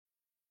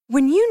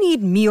When you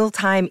need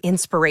mealtime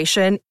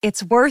inspiration,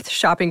 it's worth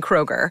shopping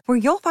Kroger, where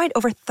you'll find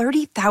over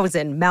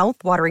 30,000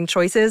 mouth-watering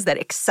choices that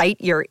excite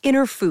your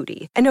inner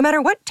foodie. And no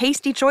matter what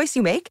tasty choice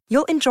you make,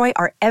 you'll enjoy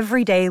our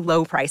everyday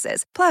low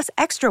prices, plus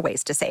extra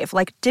ways to save,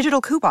 like digital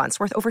coupons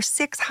worth over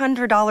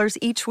 $600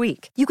 each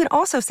week. You can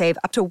also save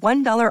up to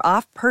 $1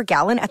 off per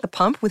gallon at the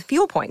pump with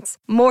fuel points.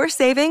 More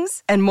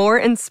savings and more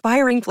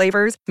inspiring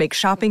flavors make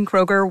shopping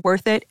Kroger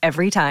worth it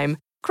every time.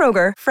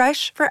 Kroger,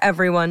 fresh for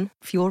everyone.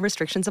 Fuel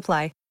restrictions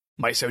apply.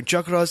 My Seven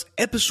Chakras,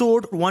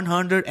 episode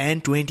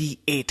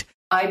 128.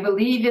 I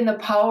believe in the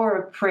power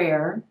of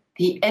prayer,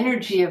 the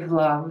energy of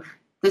love,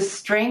 the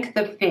strength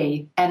of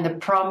faith, and the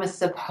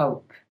promise of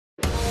hope.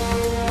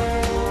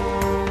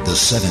 The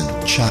seven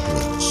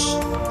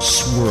chakras,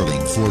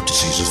 swirling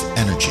vortices of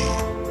energy,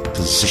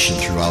 positioned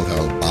throughout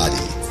our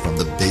body from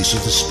the base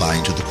of the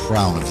spine to the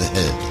crown of the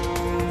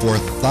head. For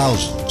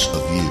thousands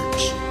of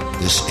years,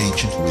 this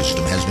ancient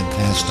wisdom has been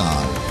passed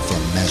on from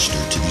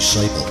master to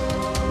disciple.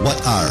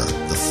 What are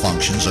the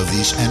functions of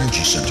these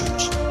energy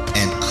centers?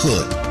 And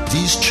could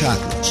these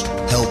chakras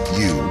help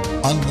you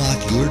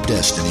unlock your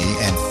destiny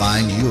and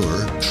find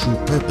your true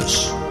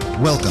purpose?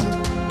 Welcome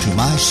to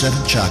My Seven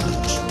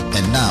Chakras.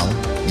 And now,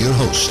 your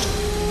host,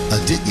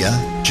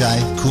 Aditya Jai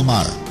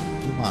Kumar.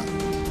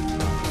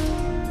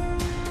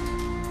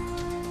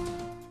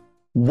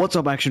 What's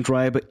up, Action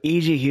Tribe?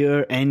 AJ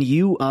here, and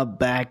you are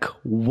back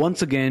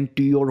once again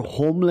to your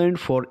homeland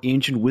for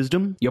ancient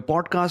wisdom, your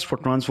podcast for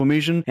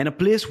transformation, and a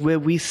place where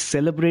we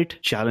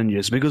celebrate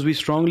challenges because we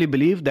strongly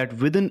believe that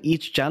within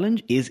each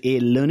challenge is a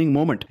learning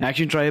moment.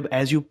 Action Tribe,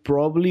 as you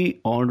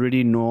probably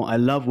already know, I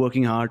love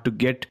working hard to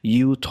get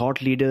you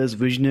thought leaders,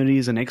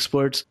 visionaries, and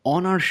experts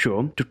on our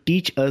show to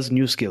teach us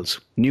new skills,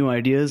 new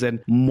ideas,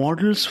 and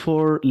models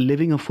for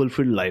living a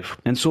fulfilled life.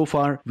 And so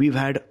far, we've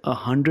had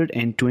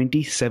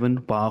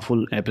 127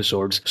 powerful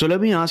episodes. So let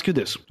me ask you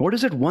this. What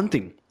is that one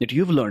thing that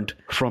you've learned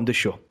from the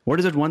show? What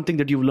is that one thing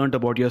that you've learned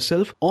about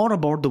yourself or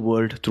about the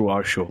world through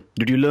our show?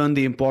 Did you learn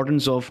the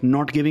importance of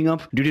not giving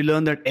up? Did you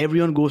learn that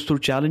everyone goes through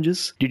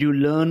challenges? Did you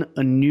learn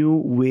a new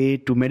way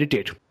to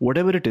meditate?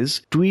 Whatever it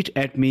is, tweet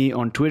at me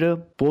on Twitter,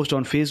 post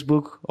on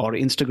Facebook or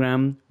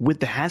Instagram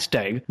with the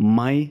hashtag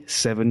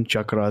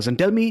My7Chakras and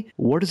tell me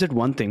what is that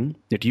one thing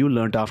that you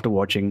learned after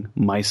watching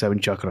My 7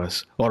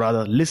 Chakras, or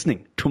rather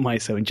listening to My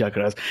 7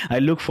 Chakras. I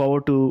look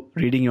forward to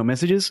reading your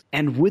messages.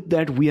 And with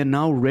that, we are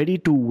now ready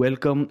to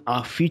welcome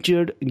our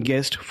featured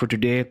guest for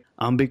today,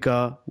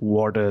 Ambika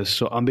Waters.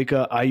 So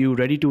Ambika, are you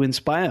ready to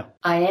inspire?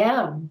 I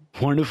am.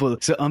 Wonderful.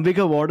 So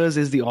Ambika Waters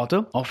is the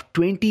author of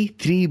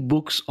 23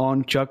 books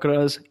on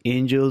chakras,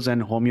 angels,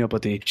 and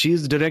homeopathy. She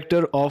is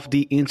director of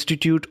the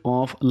Institute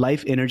of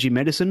Life Energy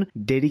Medicine,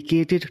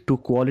 dedicated to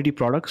quality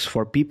products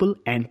for people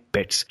and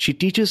pets. She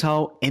teaches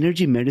how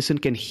energy medicine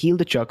can heal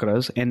the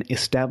chakras and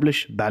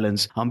establish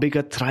balance.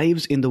 Ambika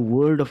thrives in the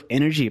world of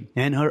energy,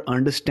 and her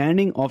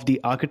understanding of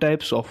the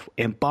archetypes of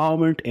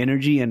empowerment,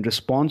 energy, and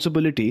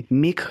responsibility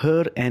make her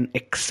an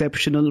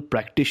exceptional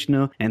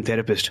practitioner and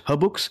therapist. Her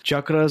books,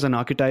 Chakras and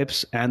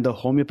Archetypes, and the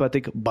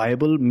Homeopathic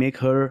Bible make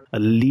her a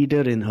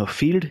leader in her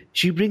field.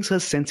 She brings her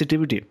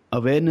sensitivity,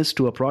 awareness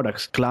to her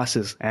products,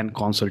 classes, and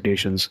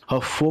consultations.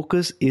 Her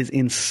focus is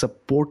in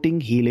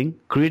supporting healing,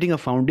 creating a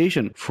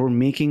foundation for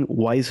making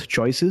wise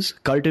choices,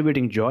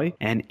 cultivating joy,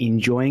 and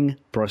enjoying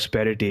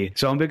prosperity.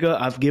 So Ambika,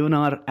 I've given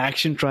our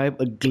Action Tribe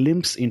a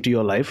glimpse into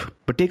your life,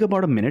 but take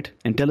about a minute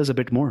and tell us a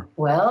bit more.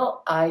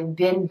 Well, I've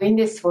been doing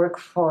this work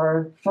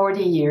for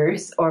 40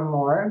 years or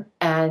more,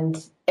 and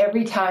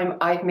every time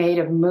I've made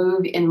a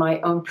move in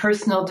my own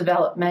personal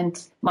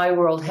development, my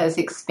world has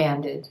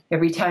expanded.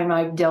 Every time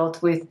I've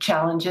dealt with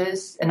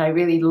challenges, and I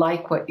really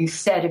like what you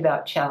said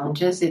about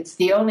challenges, it's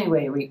the only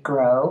way we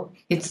grow.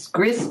 It's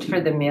grist for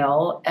the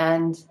mill,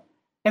 and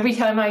every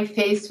time I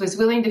was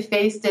willing to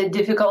face the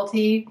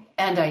difficulty,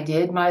 and I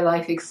did, my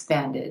life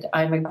expanded.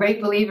 I'm a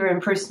great believer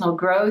in personal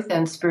growth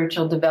and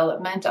spiritual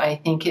development. I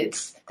think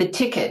it's the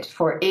ticket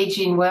for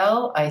aging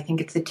well. I think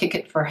it's the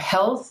ticket for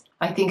health.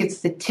 I think it's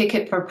the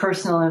ticket for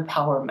personal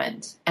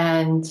empowerment.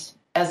 And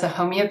as a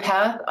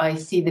homeopath, I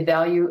see the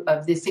value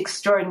of this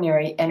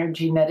extraordinary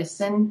energy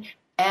medicine,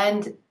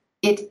 and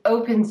it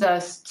opens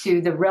us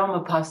to the realm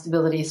of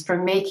possibilities for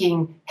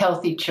making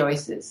healthy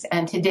choices.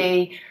 And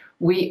today,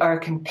 we are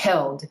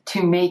compelled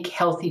to make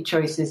healthy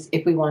choices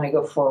if we want to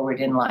go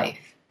forward in life.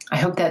 I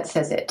hope that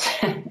says it.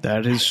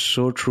 That is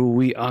so true.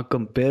 We are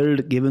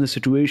compelled, given the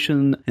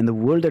situation and the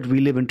world that we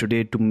live in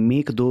today, to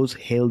make those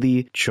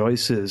healthy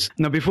choices.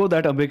 Now, before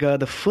that, Ambika,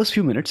 the first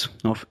few minutes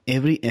of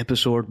every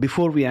episode,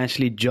 before we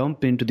actually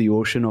jump into the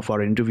ocean of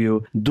our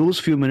interview, those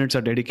few minutes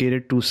are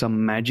dedicated to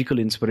some magical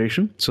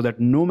inspiration so that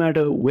no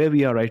matter where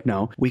we are right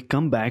now, we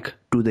come back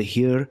to the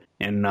here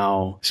and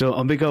now. So,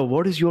 Ambika,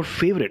 what is your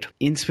favorite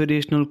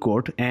inspirational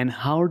quote, and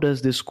how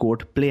does this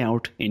quote play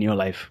out in your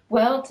life?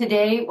 Well,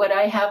 today, what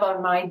I have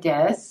on my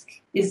desk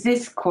is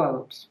this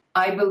quote.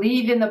 I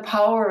believe in the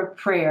power of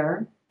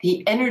prayer,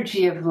 the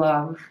energy of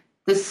love,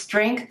 the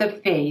strength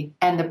of faith,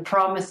 and the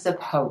promise of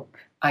hope.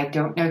 I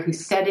don't know who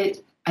said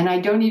it. And I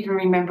don't even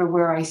remember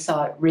where I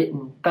saw it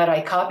written, but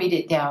I copied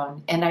it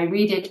down and I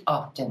read it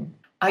often.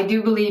 I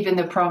do believe in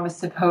the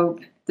promise of hope,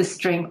 the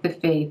strength of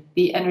faith,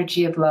 the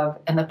energy of love,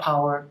 and the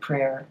power of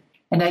prayer.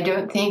 And I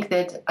don't think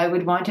that I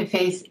would want to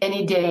face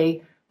any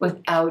day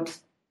without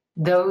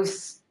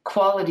those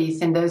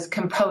qualities and those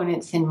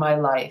components in my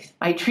life.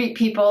 I treat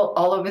people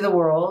all over the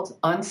world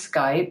on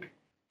Skype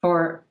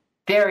for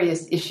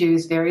various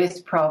issues, various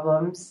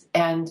problems.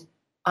 And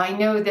I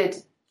know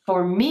that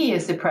for me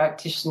as a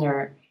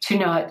practitioner, to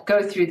not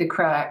go through the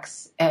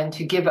cracks and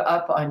to give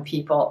up on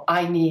people,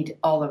 I need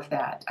all of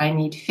that. I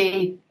need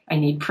faith, I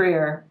need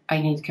prayer,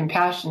 I need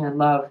compassion and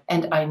love,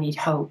 and I need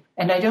hope.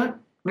 And I don't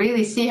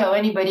really see how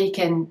anybody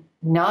can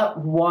not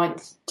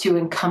want to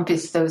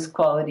encompass those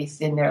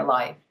qualities in their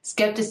life.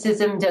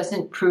 Skepticism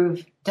doesn't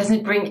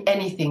bring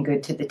anything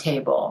good to the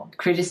table.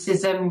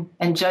 Criticism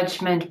and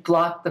judgment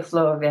block the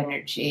flow of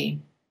energy.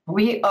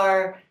 We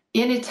are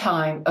in a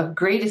time of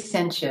great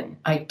ascension.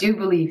 I do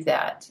believe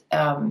that.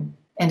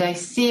 And I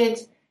see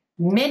it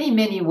many,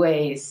 many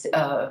ways.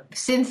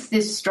 Since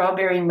this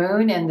strawberry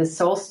moon and the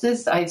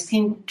solstice, I've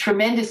seen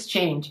tremendous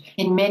change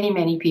in many,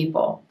 many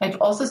people. I've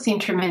also seen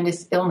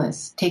tremendous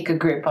illness take a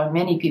grip on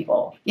many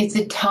people. It's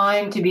a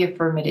time to be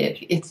affirmative.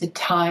 It's a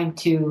time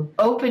to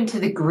open to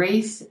the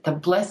grace, the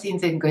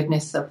blessings and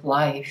goodness of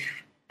life,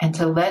 and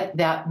to let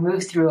that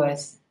move through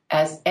us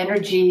as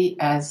energy,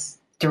 as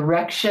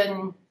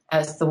direction,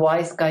 as the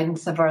wise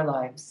guidance of our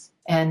lives.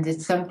 And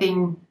it's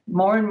something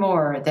more and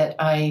more that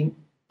I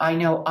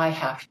know I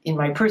have in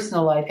my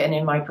personal life and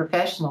in my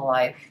professional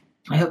life.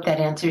 I hope that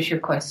answers your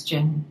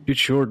question. It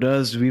sure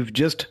does. We've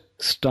just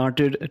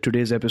started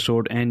today's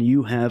episode and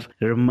you have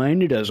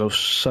reminded us of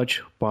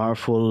such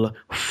powerful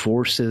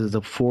forces,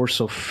 the force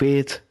of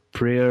faith,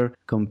 prayer,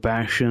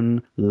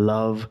 compassion,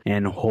 love,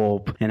 and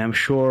hope. And I'm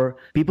sure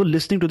people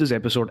listening to this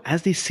episode,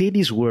 as they say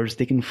these words,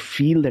 they can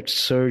feel that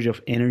surge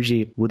of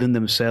energy within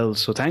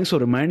themselves. So thanks for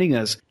reminding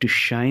us to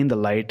shine the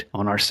light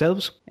on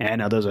ourselves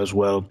and others as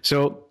well.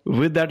 So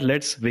with that,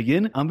 let's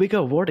begin.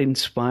 Ambika, what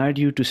inspired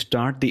you to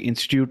start the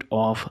Institute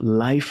of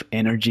Life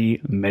Energy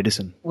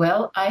Medicine?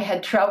 Well, I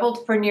had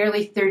traveled for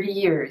nearly 30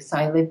 years.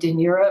 I lived in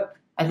Europe.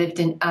 I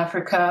lived in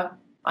Africa.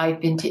 I've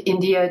been to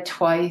India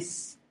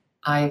twice.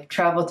 I've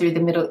traveled through the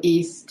Middle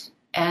East,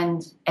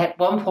 and at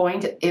one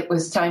point it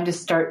was time to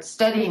start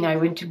studying. I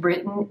went to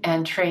Britain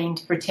and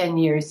trained for 10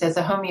 years as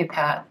a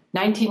homeopath.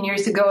 19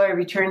 years ago, I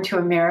returned to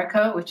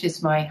America, which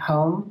is my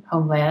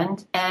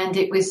homeland, and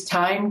it was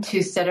time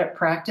to set up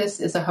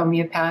practice as a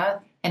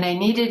homeopath. And I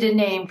needed a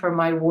name for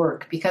my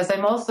work because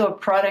I'm also a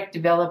product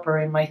developer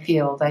in my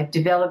field. I've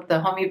developed the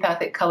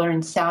homeopathic color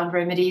and sound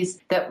remedies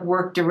that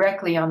work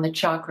directly on the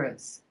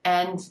chakras.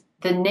 And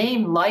the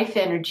name Life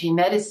Energy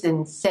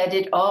Medicine said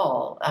it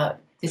all.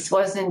 This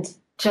wasn't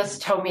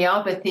just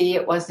homeopathy.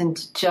 It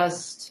wasn't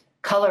just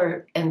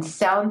color and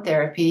sound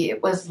therapy.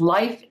 It was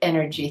life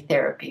energy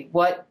therapy.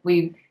 What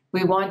we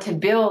want to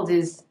build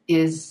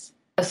is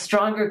a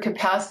stronger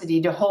capacity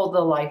to hold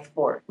the life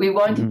force. We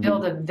want to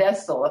build a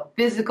vessel, a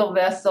physical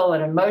vessel,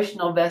 an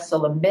emotional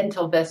vessel, a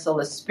mental vessel,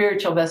 a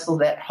spiritual vessel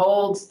that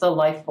holds the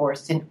life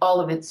force in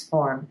all of its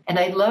form. And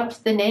I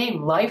loved the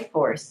name Life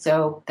Force.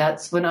 So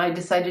that's when I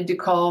decided to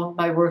call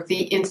my work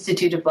the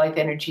Institute of Life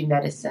Energy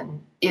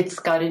Medicine. It's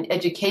got an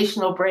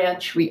educational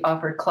branch. We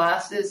offer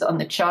classes on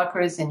the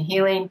chakras and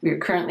healing. We are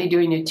currently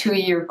doing a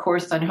 2-year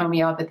course on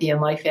homeopathy and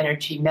life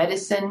energy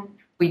medicine.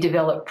 We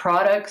develop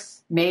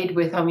products made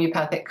with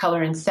homeopathic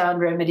color and sound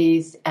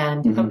remedies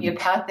and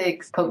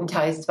homeopathic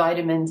potentized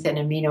vitamins and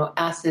amino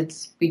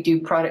acids. We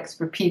do products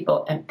for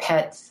people and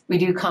pets. We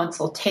do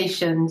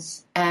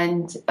consultations.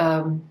 And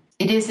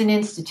it is an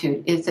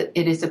institute.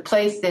 It is a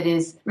place that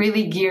is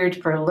really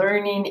geared for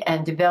learning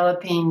and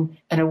developing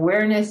an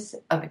awareness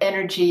of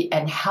energy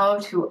and how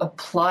to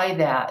apply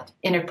that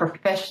in a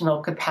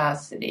professional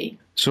capacity.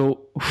 So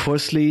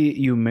firstly,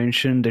 you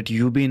mentioned that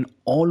you've been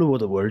all over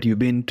the world. You've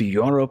been to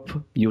Europe,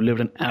 you lived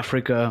in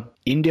Africa,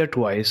 India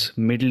twice,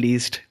 Middle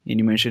East, and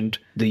you mentioned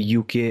the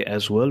UK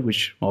as well,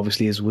 which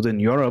obviously is within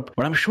Europe.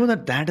 But I'm sure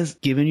that has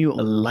given you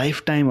a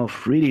lifetime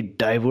of really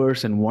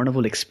diverse and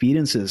wonderful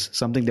experiences,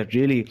 something that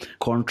really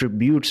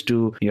contributes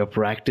to your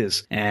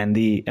practice and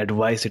the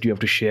advice that you have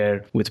to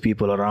share with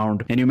people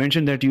around. And you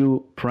mentioned that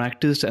you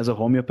practiced as a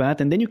homeopath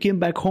and then you came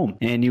back home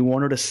and you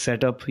wanted to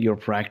set up your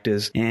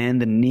practice,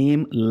 and the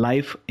name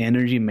Life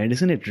Energy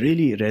Medicine, it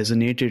really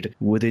resonated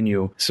within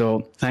you.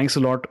 So thanks a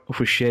lot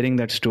for sharing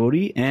that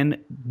story. And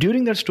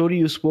during that story,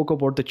 you spoke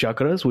about the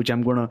chakras, which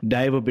I'm going to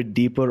dive a bit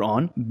deeper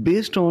on.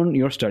 Based on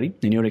your study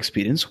and your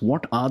experience,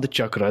 what are the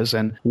chakras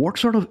and what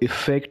sort of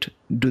effect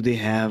do they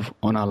have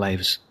on our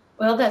lives?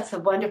 Well, that's a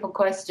wonderful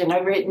question.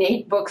 I've written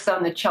 8 books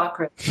on the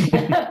chakras.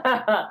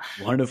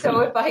 Wonderful. So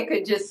if I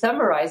could just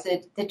summarize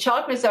it, the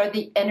chakras are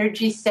the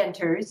energy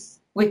centers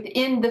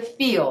within the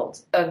field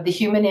of the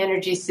human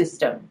energy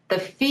system. The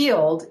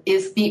field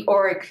is the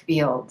auric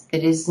field.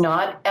 It is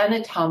not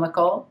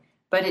anatomical,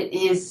 but it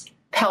is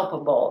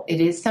palpable.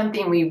 It is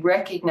something we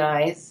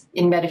recognize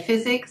in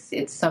metaphysics.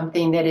 It's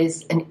something that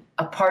is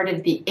a part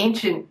of the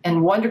ancient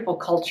and wonderful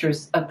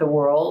cultures of the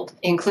world,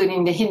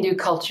 including the Hindu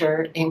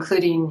culture,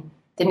 including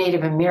the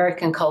Native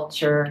American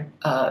culture,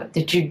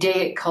 the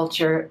Judaic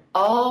culture,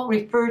 all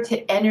refer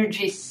to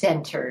energy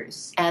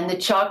centers. And the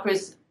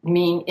chakras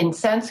in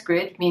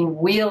Sanskrit, mean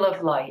wheel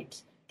of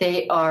light.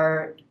 They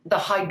are the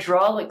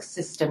hydraulic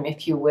system,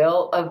 if you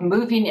will, of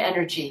moving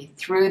energy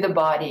through the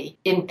body,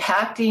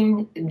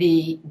 impacting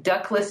the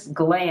ductless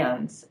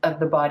glands of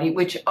the body,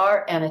 which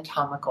are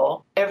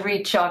anatomical.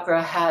 Every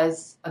chakra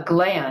has a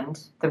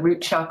gland. The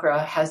root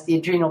chakra has the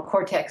adrenal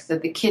cortex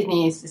of the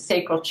kidneys. The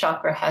sacral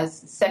chakra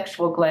has the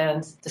sexual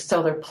glands. The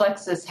solar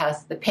plexus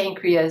has the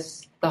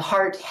pancreas. The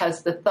heart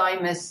has the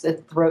thymus. The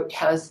throat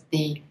has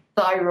the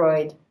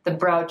thyroid. The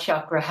brow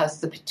chakra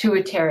has the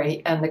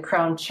pituitary, and the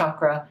crown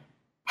chakra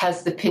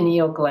has the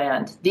pineal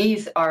gland.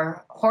 These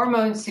are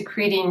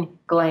hormone-secreting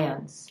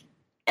glands,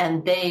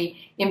 and they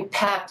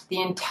impact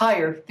the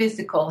entire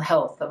physical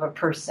health of a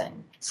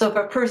person. So if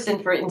a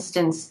person, for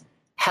instance,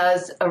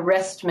 has a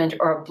restment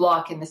or a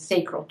block in the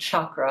sacral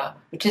chakra,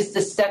 which is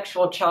the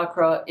sexual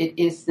chakra, it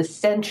is the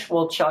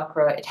sensual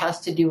chakra, it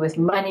has to do with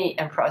money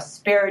and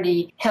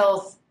prosperity,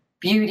 health,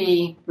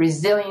 beauty,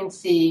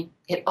 resiliency.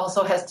 It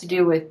also has to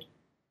do with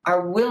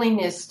our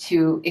willingness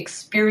to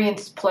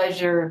experience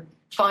pleasure,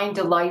 find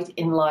delight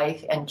in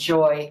life and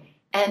joy,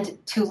 and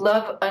to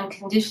love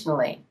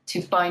unconditionally,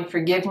 to find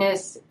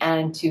forgiveness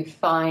and to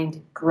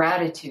find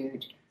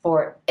gratitude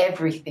for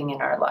everything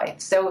in our life.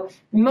 So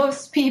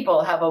most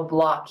people have a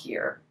block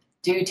here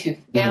due to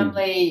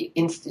family,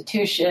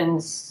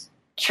 institutions,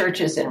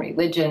 churches and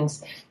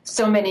religions.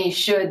 So many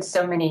should,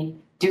 so many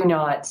do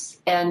nots.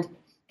 And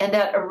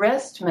that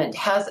arrestment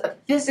has a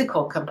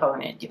physical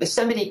component. If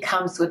somebody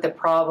comes with a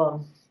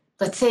problem,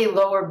 let's say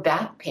lower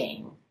back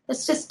pain,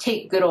 let's just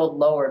take good old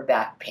lower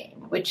back pain,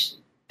 which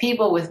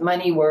people with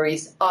money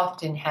worries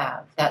often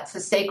have. That's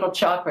the sacral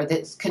chakra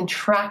that's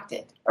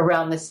contracted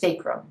around the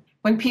sacrum.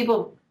 When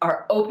people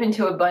are open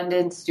to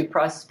abundance, to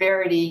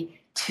prosperity,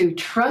 to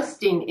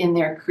trusting in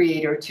their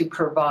creator to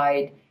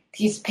provide,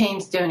 these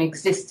pains don't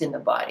exist in the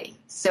body.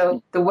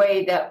 So the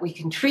way that we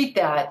can treat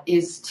that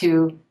is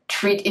to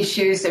treat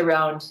issues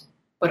around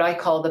what I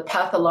call the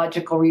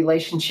pathological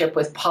relationship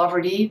with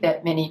poverty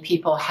that many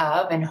people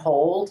have and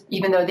hold.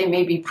 Even though they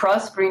may be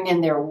prospering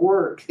in their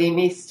work, they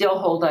may still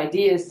hold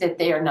ideas that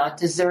they are not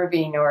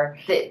deserving or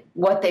that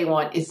what they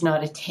want is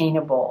not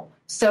attainable.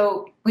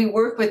 So we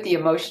work with the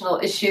emotional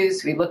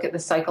issues, we look at the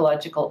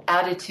psychological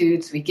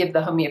attitudes, we give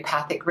the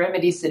homeopathic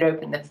remedies that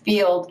open the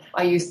field.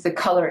 I use the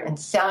color and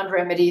sound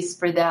remedies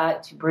for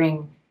that to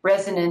bring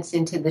resonance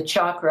into the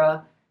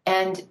chakra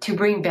and to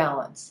bring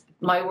balance.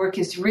 My work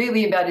is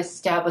really about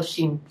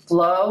establishing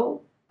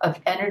flow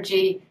of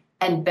energy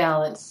and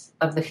balance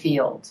of the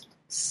field.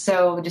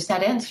 So does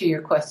that answer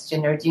your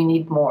question, or do you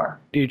need more?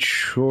 It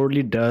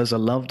surely does. I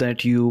love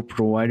that you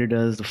provided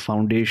us the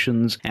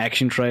foundations.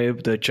 Action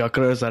Tribe, the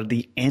chakras are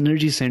the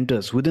energy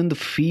centers within the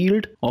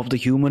field of the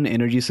human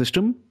energy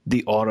system,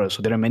 the auras.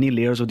 So there are many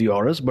layers of the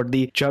auras, but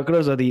the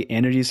chakras are the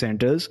energy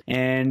centers.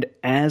 And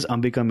as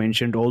Ambika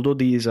mentioned, although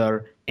these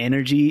are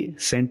energy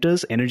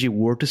centers, energy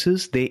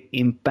vortices, they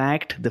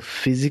impact the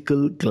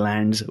physical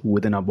glands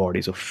within our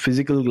body. So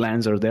physical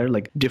glands are there,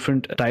 like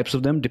different types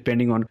of them,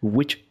 depending on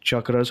which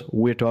chakras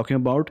we're talking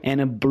about.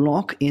 And a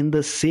block in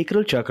the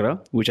sacral chakra,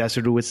 which has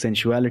to do with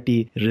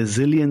sensuality,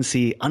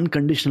 resiliency,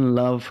 unconditional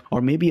love,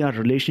 or maybe our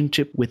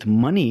relationship with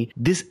money,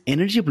 this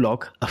energy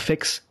block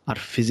affects our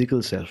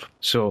physical self.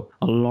 So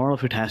a lot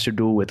of it has to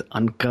do with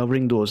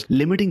uncovering those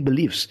limiting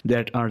beliefs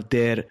that are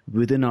there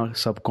within our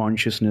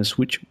subconsciousness,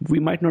 which we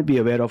might not be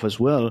aware of as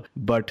well,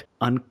 but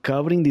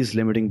uncovering these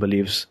limiting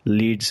beliefs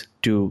leads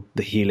to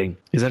the healing.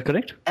 Is that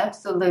correct?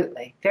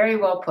 Absolutely. Very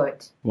well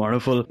put.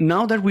 Wonderful.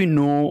 Now that we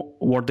know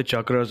what the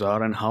chakras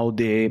are and how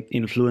they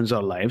influence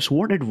our lives,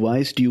 what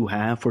advice do you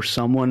have for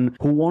someone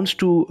who wants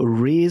to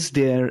raise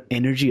their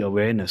energy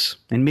awareness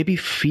and maybe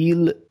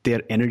feel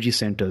their energy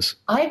centers?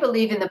 I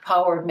believe in the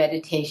power of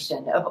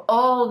meditation, of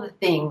all the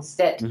things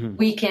that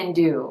we can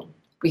do.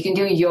 We can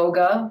do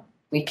yoga,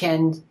 we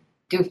can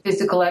do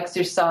physical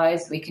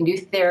exercise, we can do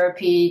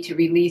therapy to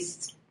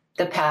release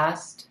the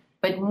past,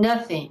 but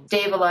nothing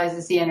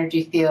stabilizes the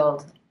energy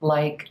field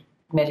like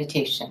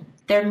meditation.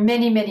 There are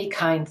many, many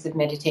kinds of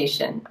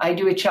meditation. I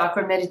do a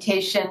chakra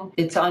meditation.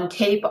 It's on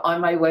tape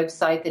on my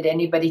website that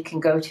anybody can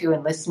go to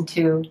and listen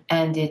to,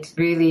 and it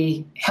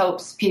really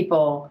helps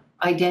people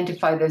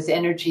identify those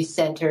energy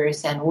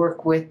centers and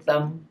work with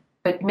them.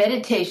 But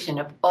meditation,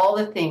 of all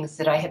the things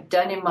that I have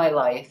done in my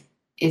life,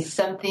 is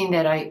something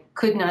that I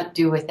could not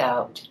do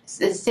without. It's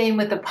the same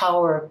with the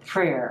power of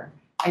prayer.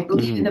 I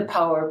believe in the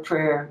power of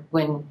prayer.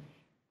 When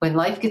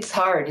life gets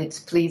hard, it's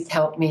please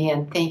help me,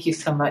 and thank you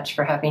so much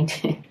for having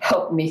to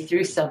help me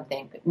through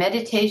something. But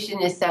meditation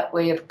is that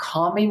way of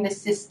calming the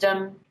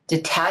system,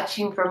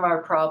 detaching from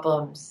our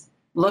problems,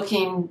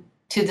 looking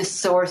to the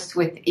source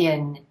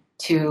within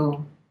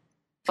to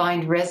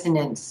find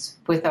resonance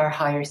with our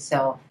higher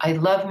self. I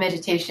love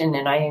meditation,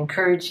 and I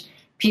encourage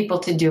people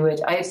to do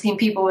it. I have seen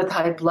people with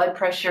high blood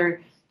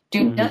pressure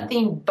do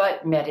nothing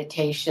but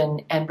meditation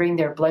and bring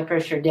their blood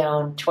pressure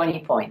down 20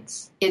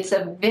 points. It's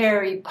a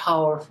very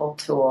powerful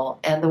tool,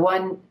 and the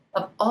one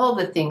of all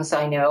the things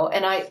I know,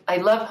 and I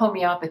love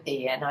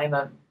homeopathy, and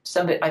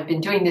I've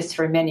been doing this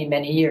for many,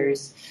 many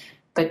years,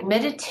 but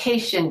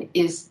meditation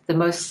is the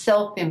most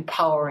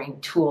self-empowering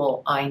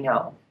tool I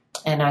know,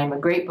 and I'm a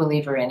great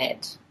believer in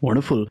it.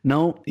 Wonderful.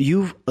 Now,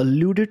 you've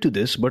alluded to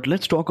this, but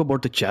let's talk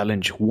about the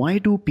challenge. Why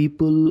do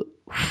people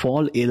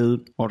fall ill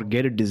or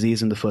get a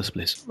disease in the first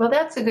place? Well,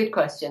 that's a good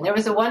question. There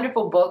was a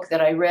wonderful book that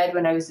I read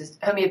when I was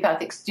a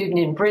homeopathic student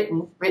in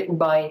Britain, written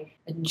by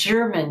a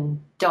German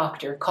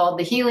doctor, called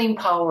The Healing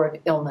Power of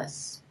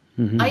Illness.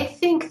 I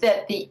think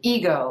that the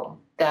ego,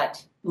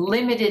 that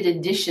limited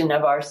edition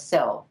of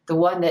ourself, the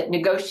one that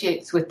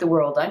negotiates with the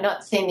world, I'm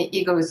not saying the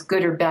ego is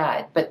good or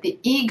bad, but the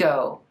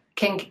ego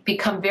can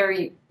become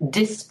very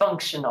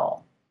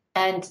dysfunctional,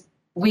 and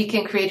we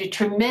can create a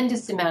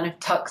tremendous amount of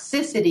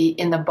toxicity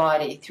in the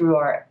body through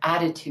our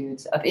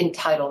attitudes of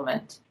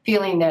entitlement,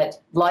 feeling that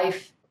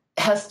life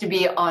has to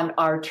be on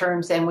our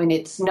terms, and when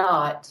it's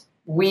not,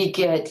 we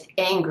get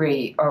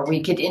angry or we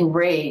get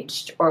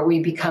enraged or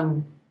we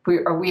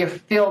are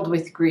filled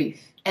with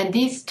grief. And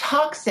these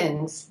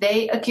toxins,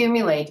 they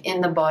accumulate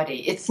in the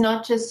body. It's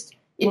not just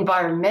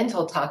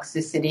environmental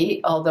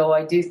toxicity, although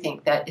I do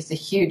think that is a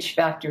huge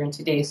factor in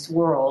today's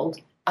world.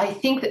 I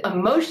think that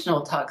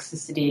emotional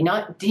toxicity,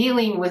 not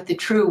dealing with the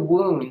true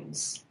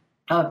wounds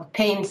of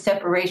pain,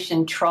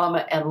 separation,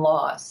 trauma, and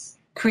loss,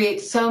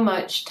 creates so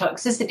much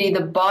toxicity,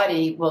 the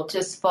body will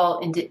just fall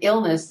into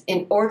illness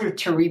in order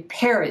to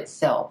repair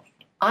itself.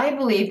 I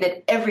believe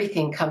that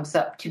everything comes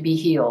up to be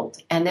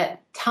healed, and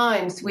at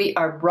times we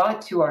are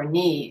brought to our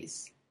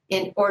knees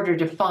in order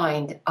to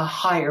find a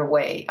higher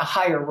way, a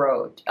higher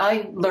road.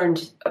 I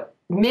learned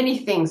many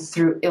things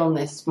through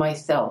illness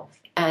myself,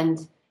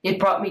 and it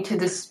brought me to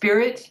the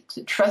spirit,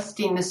 to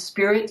trusting the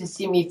spirit to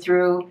see me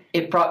through.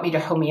 It brought me to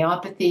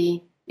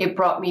homeopathy. It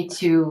brought me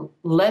to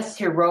less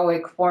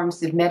heroic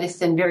forms of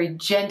medicine, very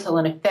gentle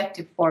and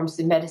effective forms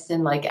of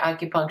medicine like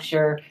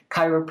acupuncture,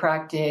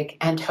 chiropractic,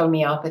 and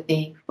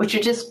homeopathy, which are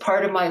just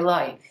part of my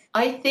life.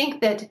 I think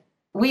that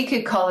we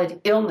could call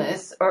it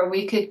illness or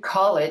we could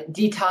call it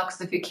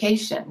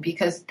detoxification,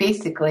 because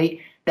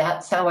basically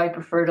that's how I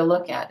prefer to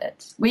look at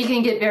it. We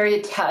can get very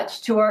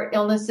attached to our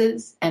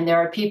illnesses, and there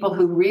are people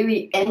who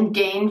really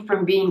gain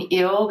from being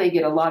ill. They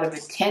get a lot of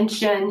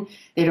attention.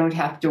 They don't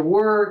have to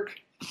work.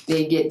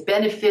 They get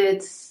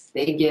benefits.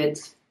 They get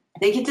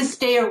to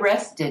stay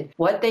arrested.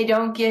 What they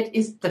don't get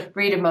is the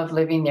freedom of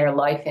living their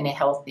life in a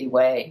healthy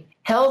way.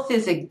 Health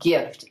is a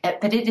gift,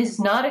 but it is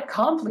not a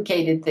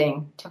complicated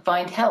thing to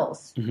find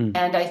health.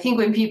 And I think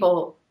when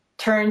people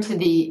turn to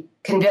the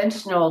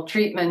conventional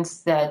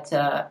treatments that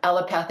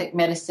allopathic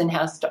medicine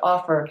has to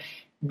offer,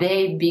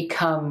 they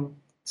become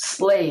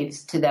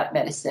slaves to that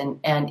medicine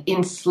and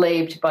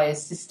enslaved by a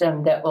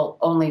system that will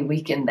only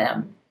weaken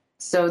them.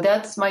 So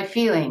that's my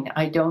feeling.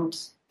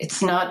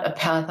 It's not a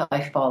path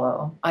I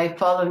follow. I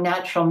follow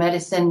natural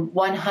medicine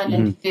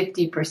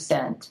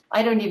 150%.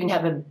 I don't even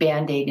have a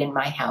Band-Aid in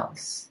my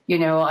house.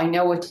 I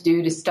know what to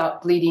do to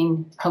stop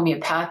bleeding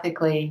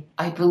homeopathically.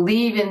 I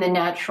believe in the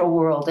natural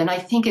world, and I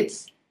think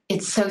it's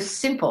so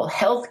simple.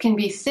 Health can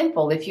be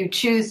simple if you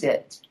choose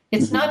it.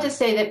 It's not to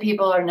say that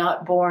people are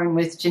not born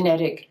with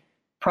genetic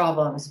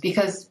problems,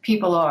 because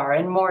people are,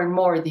 and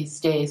more these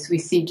days we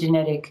see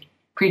genetic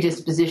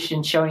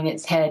predisposition showing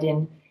its head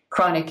in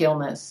chronic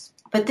illness.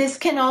 But this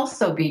can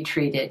also be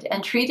treated,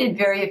 and treated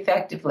very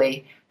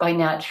effectively by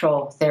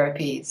natural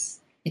therapies.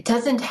 It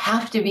doesn't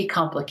have to be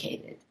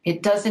complicated.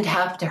 It doesn't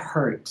have to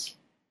hurt.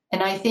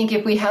 And I think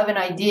if we have an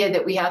idea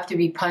that we have to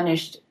be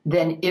punished,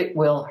 then it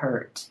will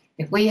hurt.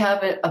 If we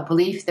have a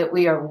belief that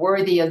we are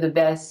worthy of the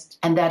best,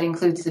 and that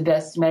includes the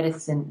best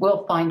medicine,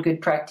 we'll find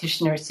good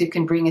practitioners who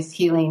can bring us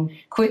healing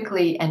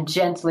quickly and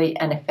gently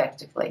and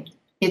effectively.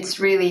 It's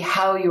really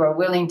how you are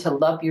willing to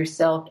love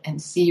yourself and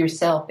see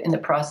yourself in the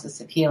process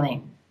of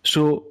healing.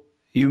 So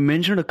you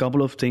mentioned a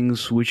couple of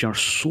things which are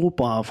so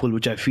powerful,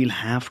 which I feel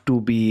have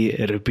to be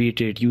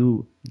repeated.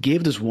 You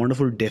gave this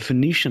wonderful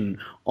definition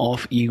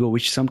of ego,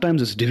 which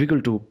sometimes is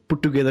difficult to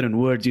put together in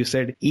words. You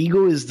said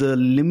ego is the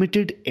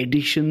limited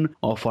edition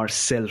of our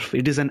self.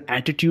 It is an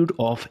attitude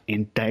of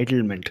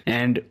entitlement.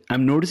 And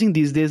I'm noticing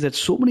these days that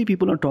so many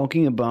people are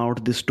talking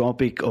about this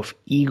topic of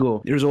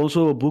ego. There's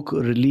also a book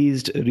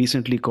released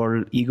recently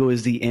called Ego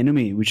is the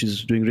Enemy, which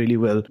is doing really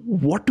well.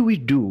 What do we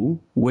do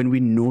when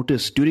we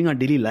notice during our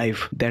daily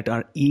life that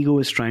our ego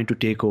is trying to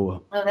take over?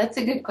 Well, that's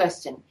a good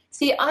question.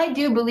 See, I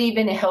do believe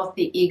in a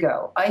healthy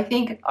ego. I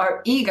think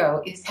our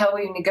ego is how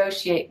we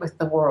negotiate with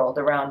the world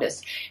around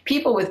us.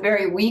 People with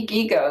very weak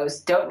egos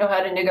don't know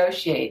how to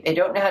negotiate. They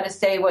don't know how to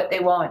say what they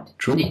want.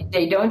 True.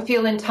 They don't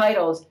feel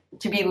entitled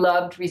to be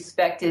loved,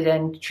 respected,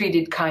 and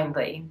treated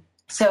kindly.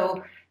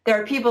 So There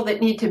are people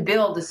that need to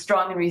build a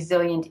strong and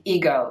resilient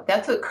ego.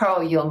 That's what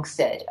Carl Jung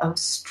said. A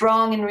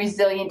strong and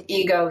resilient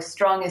ego,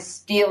 strong as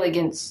steel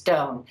against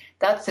stone.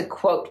 That's a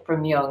quote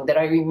from Jung that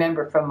I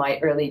remember from my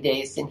early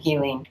days in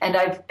healing, and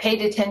I've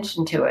paid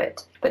attention to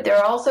it. But there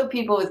are also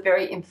people with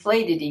very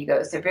inflated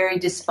egos. They're very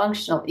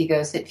dysfunctional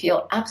egos that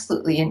feel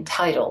absolutely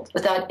entitled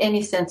without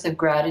any sense of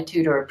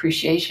gratitude or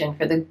appreciation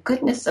for the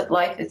goodness of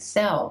life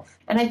itself.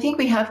 And I think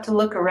we have to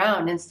look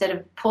around instead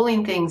of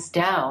pulling things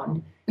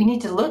down. We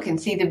need to look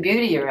and see the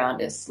beauty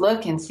around us,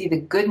 look and see the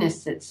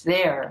goodness that's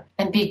there,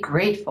 and be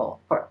grateful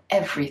for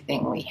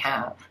everything we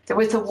have. There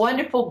was a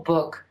wonderful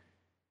book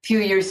a few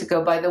years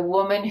ago by the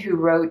woman who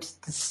wrote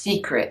The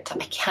Secret.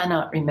 I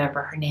cannot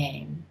remember her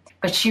name.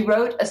 But she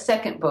wrote a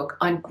second book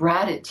on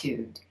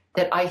gratitude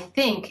that I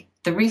think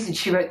the reason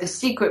she wrote The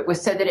Secret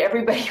was so that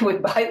everybody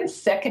would buy the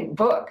second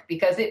book,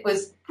 because it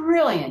was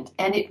brilliant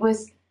and it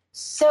was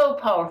so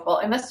powerful.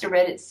 I must have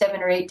read it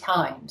 7 or 8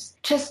 times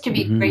just to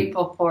be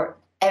grateful for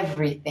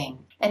everything.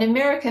 And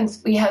Americans,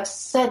 we have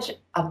such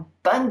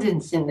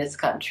abundance in this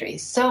country,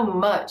 so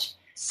much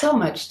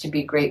to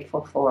be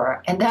grateful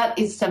for. And that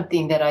is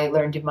something that I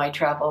learned in my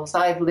travels.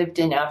 I've lived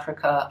in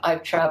Africa,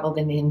 I've traveled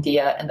in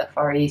India and the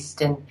Far East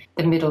and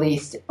the Middle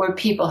East, where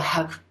people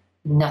have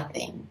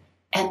nothing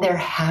and they're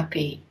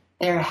happy.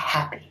 They're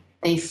happy.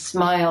 They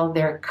smile,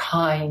 they're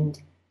kind,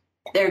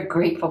 they're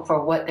grateful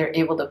for what they're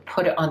able to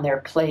put on their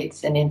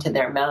plates and into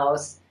their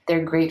mouths.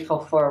 They're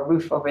grateful for a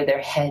roof over their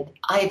head.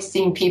 I've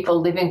seen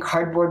people live in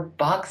cardboard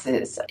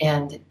boxes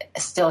and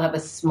still have a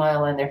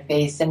smile on their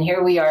face. And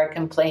here we are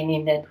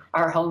complaining that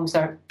our homes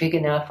aren't big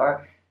enough,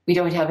 or we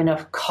don't have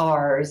enough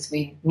cars.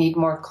 We need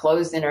more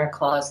clothes in our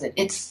closet.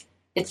 It's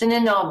an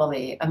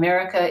anomaly.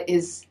 America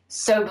is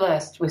so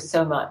blessed with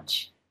so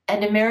much.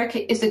 And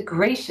America is a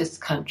gracious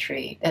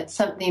country. That's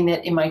something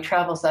that in my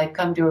travels I've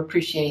come to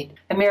appreciate.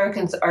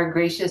 Americans are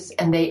gracious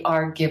and they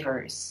are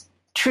givers.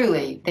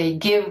 Truly, they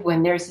give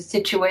when there's a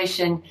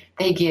situation,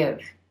 they give.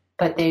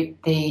 But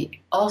they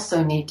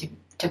also need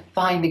to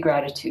find the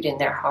gratitude in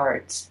their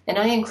hearts. And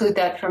I include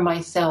that for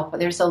myself.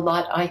 There's a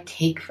lot I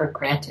take for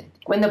granted.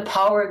 When the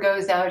power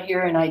goes out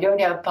here and I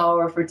don't have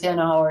power for 10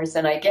 hours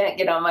and I can't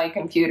get on my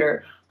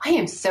computer, I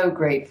am so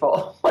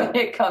grateful when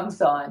it comes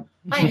on.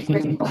 I am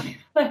grateful.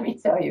 Let me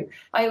tell you,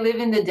 I live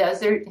in the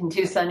desert in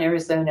Tucson,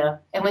 Arizona.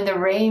 And when the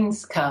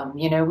rains come,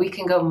 we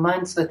can go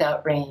months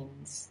without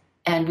rains.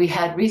 And we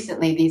had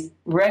recently these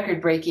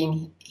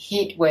record-breaking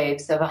heat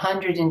waves of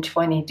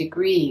 120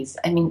 degrees.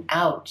 I mean,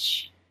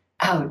 ouch.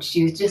 Ouch.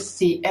 You just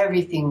see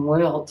everything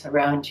wilt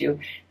around you.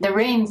 The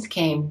rains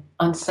came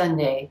on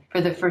Sunday for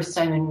the first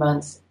time in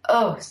months.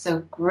 Oh, so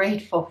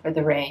grateful for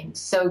the rain.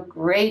 So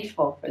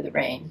grateful for the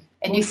rain.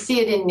 And you see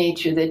it in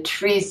nature. The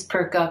trees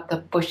perk up, the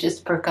bushes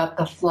perk up,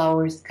 the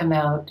flowers come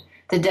out.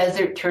 The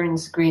desert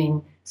turns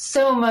green.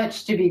 So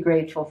much to be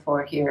grateful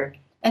for here.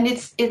 And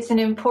it's an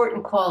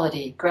important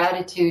quality.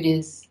 Gratitude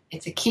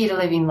it's a key to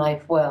living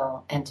life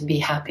well and to be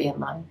happy in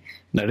life.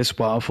 That is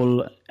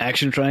powerful.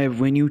 Action Tribe,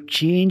 when you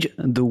change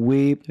the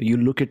way you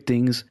look at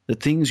things, the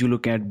things you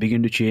look at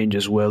begin to change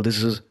as well.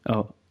 This is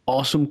an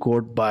awesome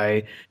quote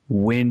by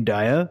Wayne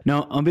Dyer.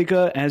 Now,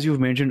 Ambika, as you've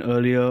mentioned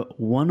earlier,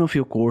 one of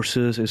your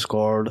courses is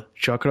called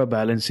Chakra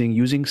Balancing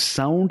using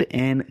sound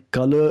and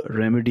color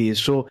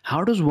remedies. So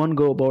how does one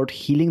go about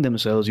healing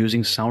themselves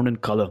using sound and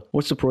color?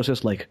 What's the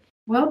process like?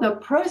 Well, the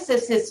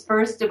process is,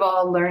 first of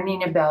all,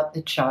 learning about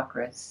the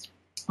chakras.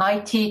 I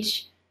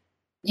teach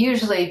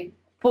usually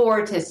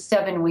 4 to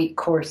 7 week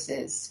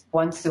courses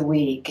once a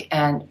week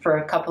and for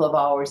a couple of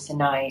hours a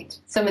night.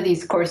 Some of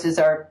these courses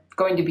are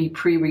going to be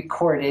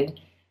pre-recorded,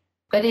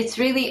 but it's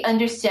really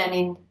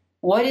understanding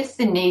what is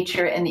the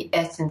nature and the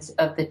essence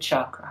of the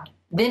chakra.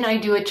 Then I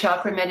do a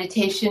chakra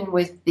meditation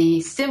with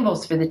the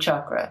symbols for the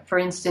chakra. For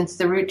instance,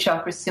 the root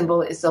chakra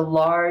symbol is a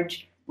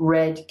large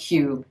red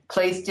cube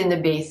placed in the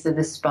base of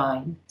the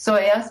spine. So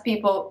I ask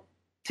people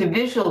to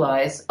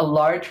visualize a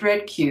large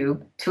red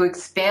cube, to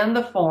expand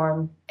the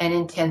form and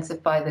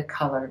intensify the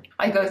color.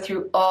 I go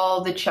through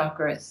all the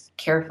chakras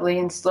carefully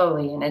and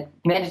slowly in a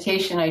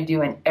meditation I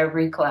do in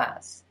every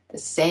class. The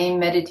same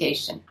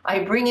meditation. I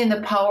bring in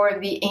the power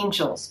of the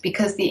angels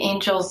because the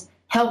angels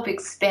help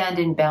expand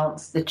and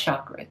balance the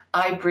chakra.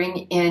 I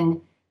bring in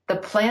the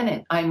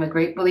planet. I'm a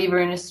great believer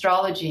in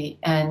astrology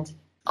and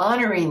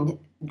honoring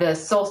the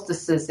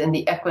solstices and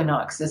the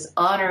equinoxes,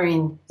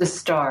 honoring the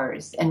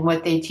stars and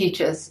what they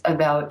teach us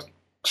about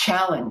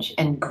challenge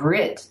and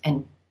grit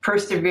and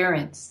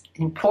perseverance.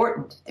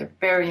 Important. They're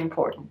very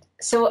important.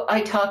 So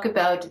I talk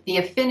about the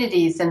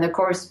affinities and the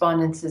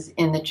correspondences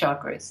in the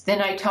chakras.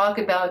 Then I talk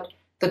about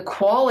the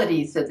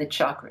qualities of the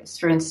chakras.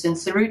 For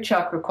instance, the root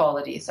chakra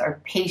qualities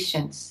are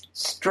patience,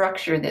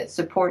 structure that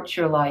supports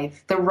your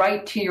life, the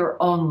right to your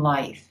own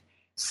life,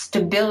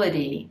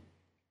 stability,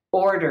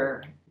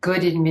 order,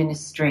 good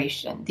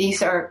administration.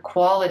 These are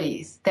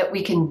qualities that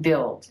we can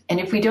build. And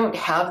if we don't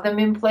have them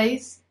in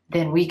place,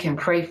 then we can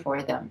pray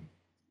for them.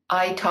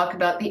 I talk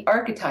about the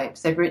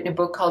archetypes. I've written a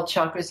book called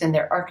Chakras and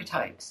Their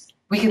Archetypes.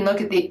 We can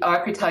look at the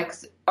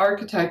archetypes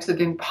archetypes of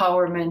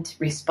empowerment,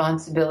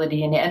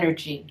 responsibility, and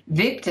energy.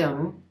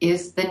 Victim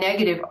is the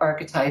negative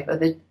archetype of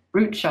the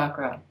root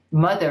chakra.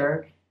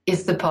 Mother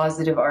is the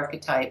positive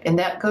archetype. And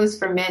that goes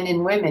for men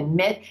and women.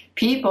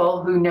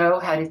 People who know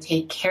how to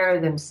take care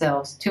of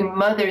themselves, to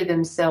mother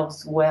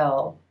themselves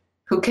well,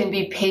 who can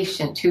be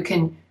patient, who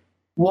can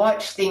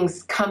watch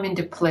things come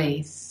into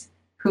place,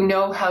 who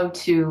know how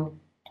to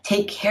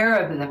take care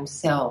of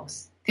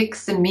themselves,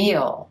 fix a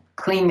meal,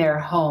 clean their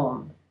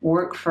home,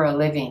 work for a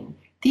living.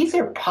 These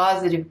are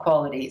positive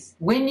qualities.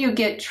 When you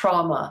get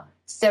trauma,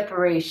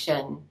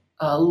 separation,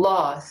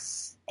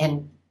 loss,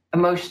 and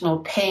emotional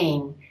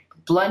pain,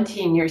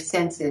 blunting your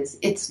senses,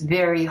 it's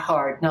very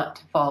hard not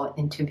to fall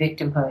into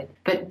victimhood.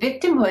 But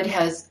victimhood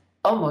has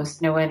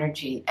almost no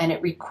energy, and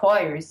it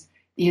requires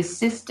the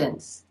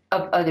assistance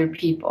of other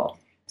people.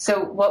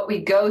 So what we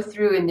go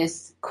through in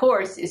this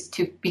course is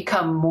to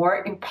become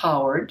more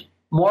empowered,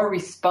 more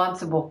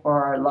responsible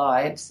for our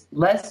lives,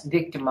 less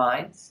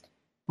victimized,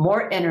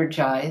 more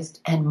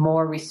energized, and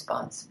more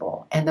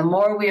responsible. And the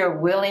more we are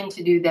willing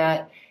to do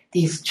that,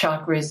 these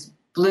chakras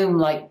bloom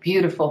like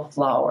beautiful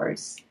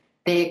flowers.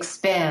 They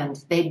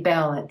expand, they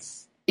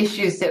balance.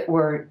 Issues that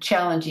were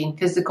challenging,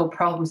 physical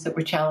problems that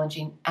were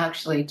challenging,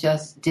 actually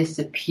just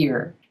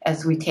disappear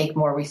as we take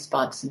more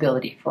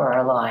responsibility for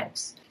our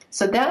lives.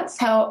 So that's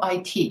how I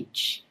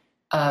teach.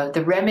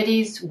 The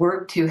remedies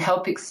work to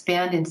help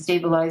expand and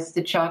stabilize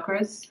the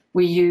chakras.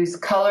 We use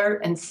color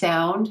and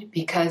sound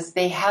because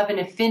they have an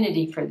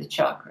affinity for the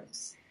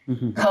chakras.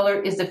 Mm-hmm.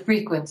 Color is a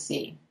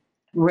frequency.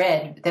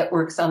 Red, that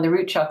works on the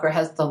root chakra,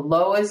 has the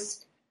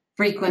lowest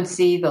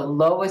frequency, the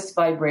lowest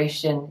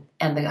vibration,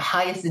 and the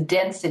highest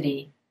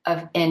density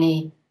of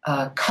any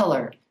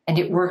color. And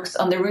it works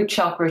on the root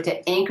chakra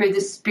to anchor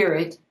the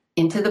spirit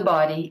into the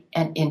body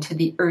and into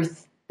the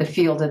earth, the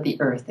field of the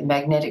earth, the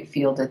magnetic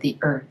field of the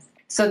earth.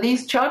 So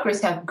these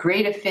chakras have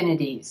great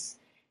affinities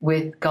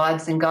with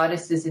gods and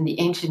goddesses. In the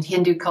ancient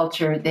Hindu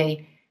culture,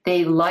 they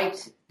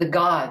liked the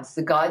gods.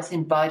 The gods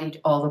embodied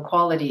all the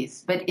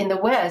qualities. But in the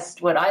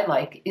West, what I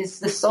like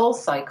is the soul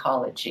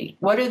psychology.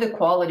 What are the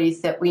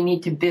qualities that we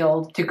need to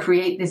build to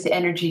create this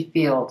energy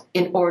field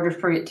in order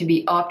for it to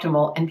be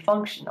optimal and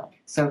functional?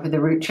 So for the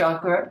root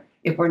chakra,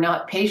 if we're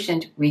not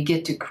patient, we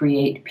get to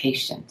create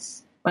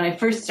patience. When I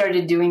first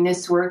started doing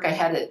this work, I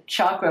had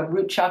a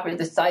root chakra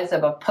the size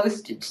of a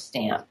postage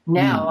stamp.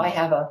 Now I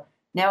have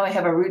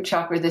a root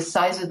chakra the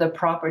size of the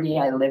property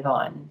I live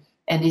on,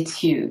 and it's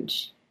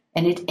huge.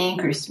 And it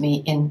anchors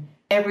me in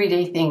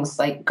everyday things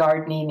like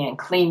gardening and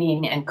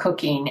cleaning and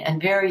cooking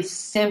and very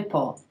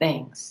simple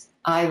things.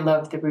 I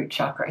love the root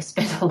chakra. I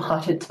spend a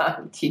lot of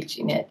time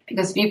teaching it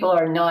because people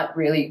are not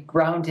really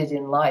grounded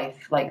in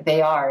life like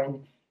they are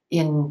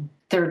in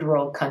third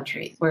world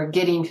countries, where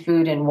getting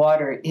food and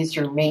water is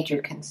your major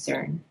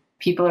concern.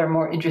 People are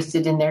more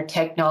interested in their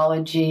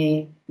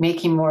technology,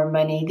 making more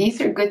money.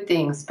 These are good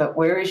things, but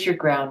where is your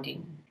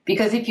grounding?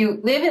 Because if you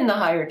live in the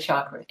higher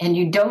chakra and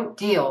you don't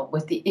deal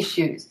with the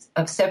issues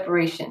of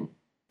separation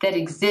that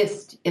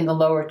exist in the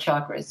lower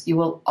chakras, you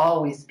will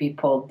always be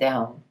pulled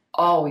down,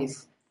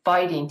 always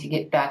fighting to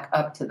get back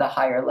up to the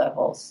higher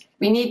levels.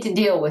 We need to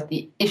deal with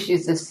the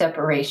issues of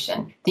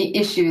separation, the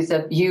issues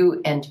of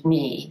you and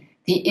me,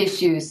 the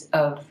issues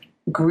of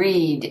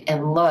greed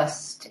and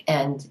lust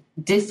and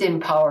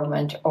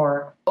disempowerment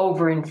or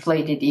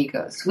overinflated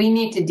egos. We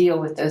need to deal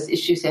with those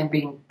issues and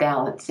bring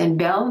balance. And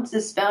balance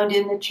is found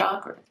in the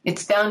chakra.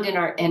 It's found in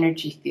our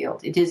energy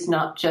field. It is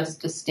not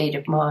just a state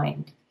of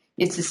mind.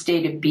 It's a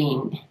state of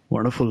being.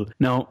 Wonderful.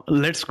 Now,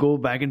 let's go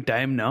back in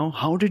time now.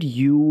 How did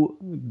you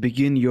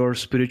begin your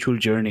spiritual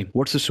journey?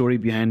 What's the story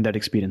behind that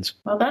experience?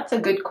 Well, that's a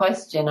good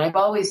question. I've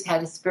always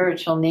had a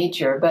spiritual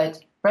nature, but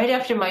right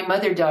after my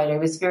mother died, I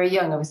was very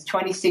young. I was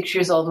 26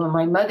 years old when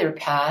my mother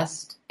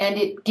passed, and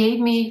it gave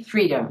me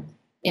freedom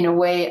in a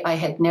way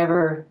I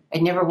never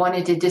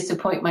wanted to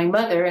disappoint my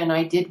mother, and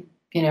I did,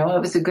 I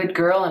was a good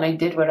girl and I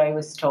did what I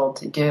was told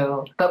to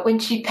do. But when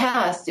she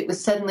passed, it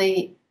was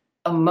suddenly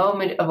a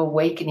moment of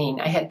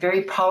awakening. I had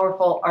very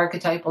powerful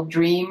archetypal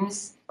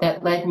dreams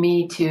that led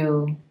me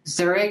to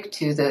Zurich,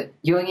 to the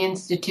Jung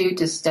Institute,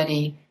 to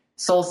study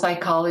soul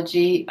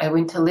psychology. I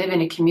went to live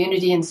in a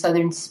community in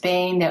southern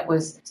Spain that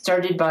was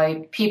started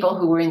by people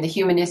who were in the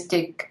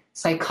humanistic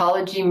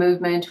psychology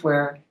movement,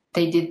 where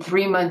they did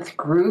 3-month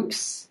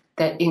groups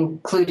that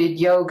included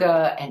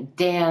yoga and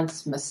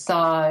dance,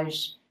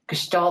 massage,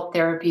 Gestalt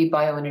therapy,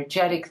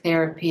 bioenergetic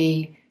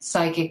therapy,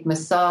 psychic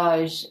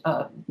massage,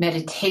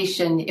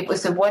 meditation. It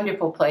was a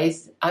wonderful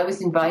place. I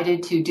was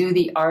invited to do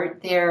the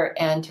art there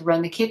and to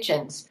run the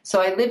kitchens.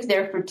 So I lived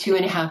there for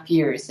 2.5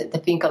 years at the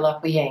Finca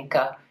La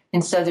Fuenca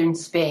in southern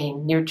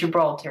Spain, near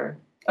Gibraltar,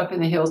 up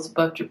in the hills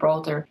above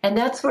Gibraltar. And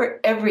that's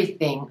where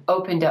everything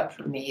opened up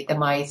for me.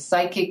 My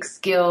psychic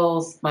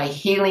skills, my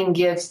healing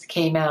gifts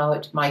came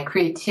out, my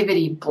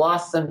creativity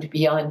blossomed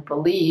beyond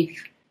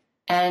belief.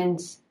 And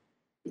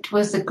it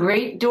was a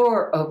great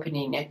door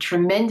opening, a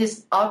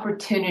tremendous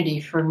opportunity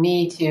for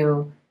me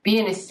to be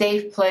in a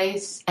safe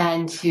place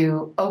and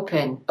to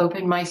open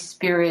my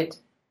spirit,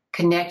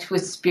 connect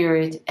with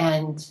spirit.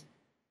 And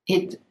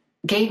it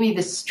gave me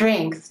the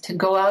strength to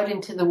go out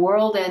into the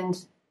world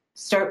and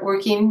start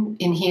working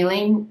in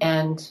healing.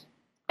 And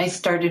I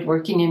started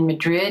working in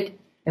Madrid.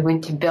 I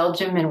went to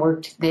Belgium and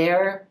worked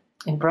there,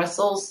 in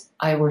Brussels.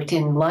 I worked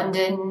in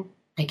London.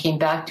 I came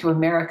back to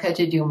America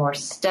to do more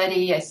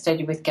study. I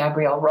studied with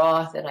Gabrielle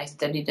Roth, and I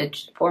studied a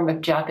form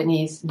of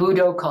Japanese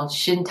Budo called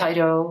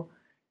Shintaido.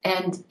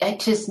 And it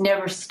just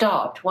never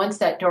stopped. Once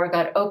that door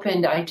got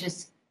opened, I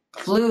just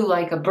flew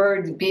like a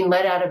bird being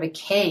let out of a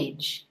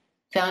cage,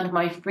 found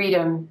my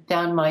freedom,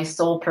 found my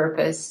soul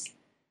purpose,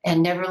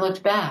 and never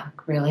looked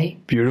back,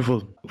 really.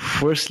 Beautiful.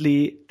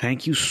 Firstly,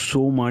 thank you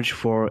so much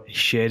for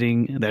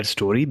sharing that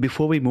story.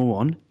 Before we move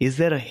on, is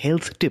there a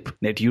health tip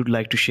that you'd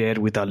like to share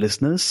with our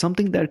listeners?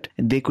 Something that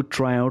they could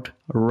try out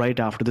right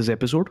after this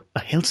episode? A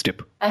health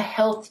tip. A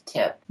health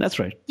tip. That's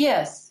right.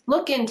 Yes.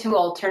 Look into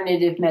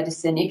alternative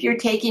medicine. If you're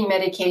taking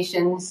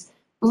medications,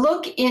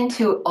 look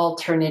into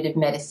alternative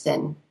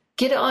medicine.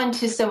 Get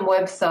onto some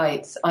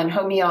websites on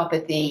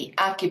homeopathy,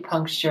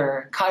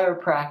 acupuncture,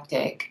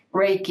 chiropractic,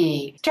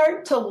 Reiki.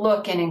 Start to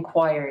look and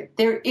inquire.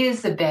 There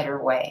is a better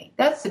way.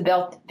 That's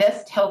the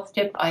best health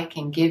tip I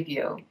can give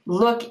you.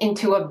 Look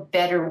into a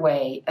better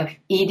way of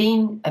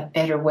eating, a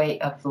better way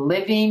of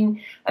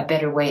living, a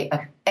better way of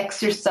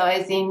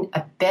exercising,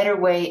 a better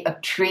way of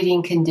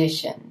treating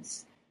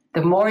conditions.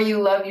 The more you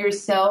love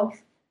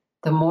yourself,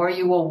 the more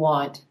you will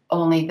want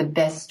only the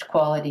best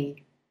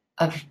quality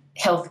of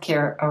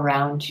healthcare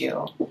around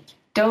you.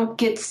 Don't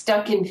get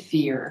stuck in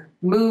fear.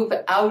 Move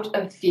out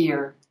of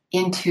fear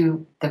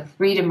into the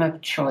freedom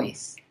of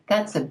choice.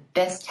 That's the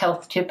best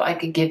health tip I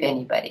could give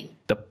anybody.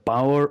 The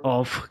power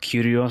of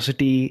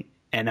curiosity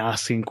and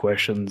asking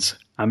questions.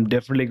 I'm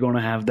definitely going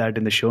to have that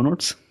in the show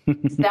notes.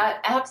 That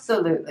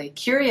absolutely.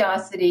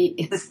 Curiosity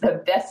is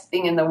the best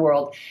thing in the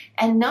world.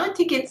 And not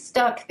to get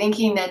stuck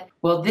thinking that,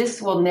 well,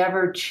 this will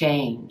never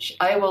change.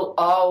 I will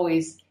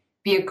always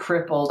be a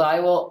crippled. I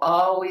will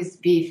always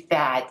be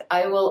fat.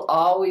 I will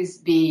always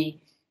be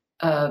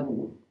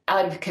out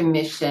of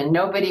commission.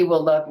 Nobody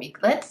will love me.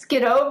 Let's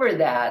get over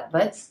that.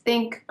 Let's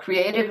think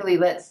creatively.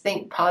 Let's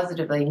think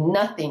positively.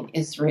 Nothing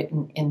is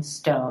written in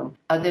stone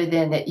other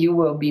than that you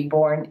will be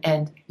born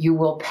and you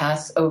will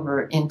pass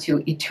over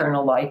into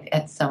eternal life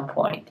at some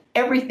point.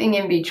 Everything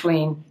in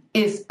between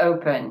is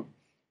open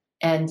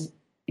and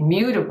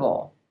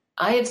immutable.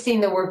 I have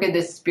seen the work of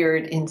the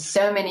Spirit in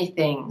so many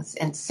things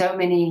and so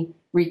many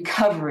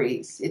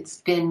recoveries.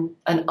 It's been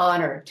an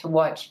honor to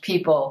watch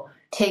people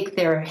take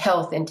their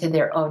health into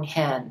their own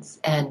hands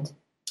and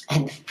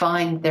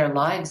find their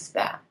lives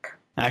back.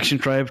 Action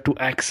Tribe, to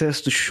access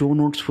the show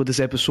notes for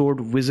this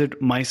episode,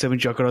 visit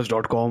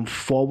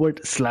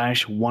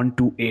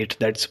my7chakras.com/128.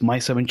 That's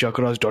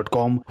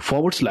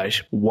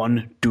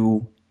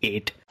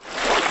my7chakras.com/128.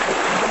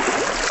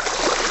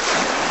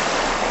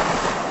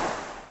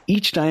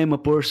 Each time a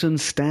person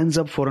stands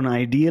up for an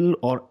ideal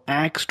or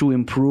acts to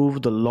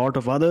improve the lot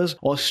of others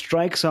or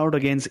strikes out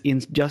against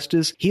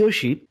injustice, he or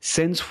she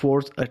sends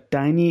forth a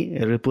tiny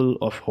ripple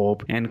of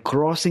hope, and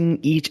crossing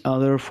each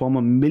other from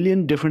a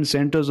million different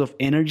centers of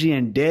energy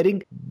and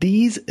daring,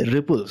 these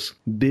ripples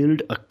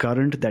build a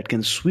current that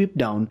can sweep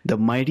down the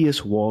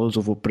mightiest walls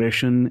of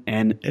oppression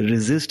and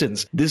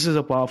resistance. This is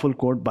a powerful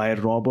quote by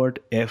Robert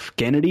F.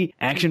 Kennedy.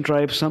 Action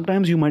Tribe,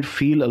 sometimes you might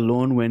feel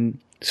alone when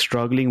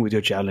struggling with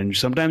your challenge.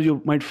 Sometimes you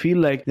might feel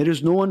like there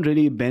is no one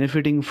really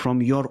benefiting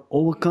from your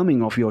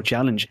overcoming of your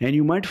challenge, and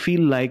you might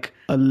feel like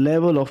a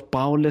level of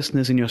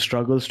powerlessness in your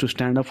struggles to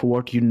stand up for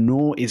what you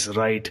know is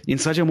right. In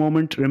such a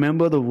moment,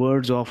 remember the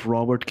words of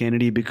Robert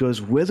Kennedy,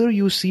 because whether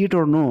you see it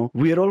or no,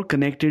 we are all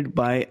connected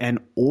by an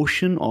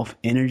ocean of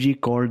energy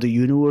called the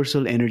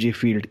universal energy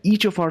field.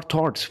 Each of our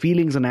thoughts,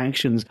 feelings, and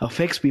actions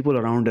affects people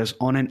around us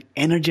on an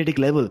energetic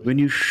level. When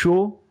you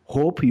show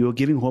hope, you are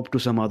giving hope to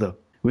some other.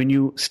 When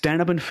you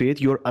stand up in faith,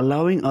 you're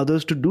allowing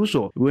others to do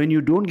so. When you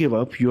don't give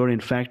up, you're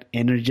in fact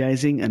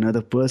energizing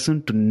another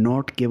person to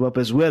not give up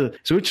as well.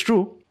 So it's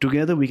true.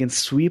 Together we can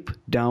sweep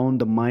down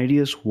the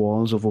mightiest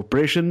walls of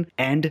oppression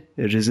and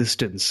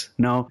resistance.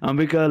 Now,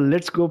 Ambika,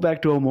 let's go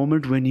back to a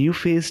moment when you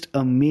faced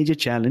a major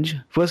challenge.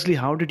 Firstly,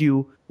 how did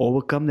you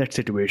overcome that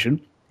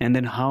situation? And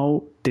then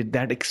how did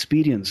that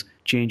experience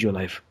change your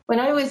life? When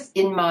I was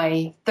in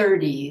my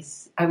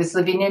 30s, I was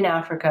living in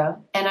Africa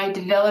and I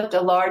developed a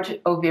large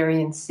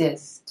ovarian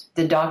cyst.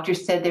 The doctor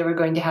said they were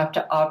going to have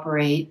to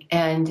operate,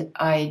 and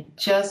I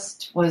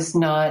just was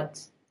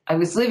not. I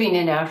was living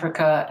in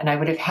Africa and I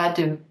would have had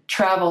to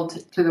travel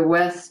to the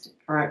West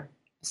for a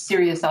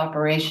serious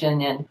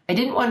operation, and I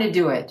didn't want to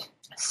do it.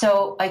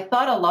 So I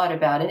thought a lot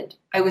about it.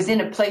 I was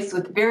in a place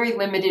with very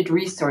limited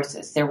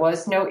resources. There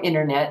was no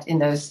internet in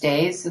those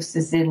days. This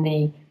is in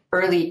the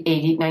early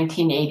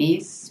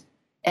 1980s.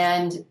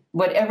 And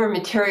whatever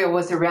material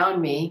was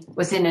around me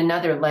was in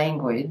another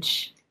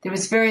language. There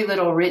was very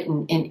little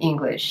written in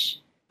English.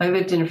 I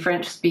lived in a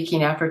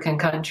French-speaking African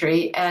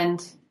country,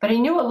 but I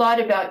knew a lot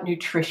about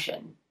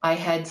nutrition. I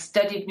had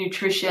studied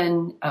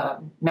nutrition,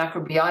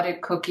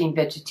 macrobiotic cooking,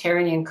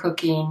 vegetarian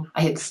cooking.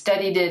 I had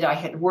studied it. I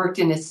had worked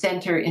in a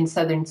center in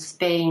southern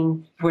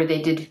Spain where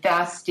they did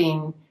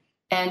fasting.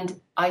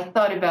 And I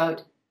thought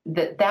about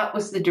that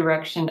was the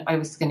direction I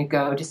was going to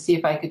go to see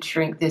if I could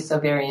shrink this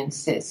ovarian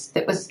cyst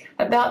that was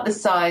about the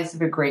size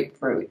of a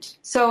grapefruit.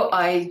 So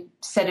I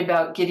set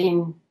about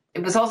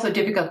it was also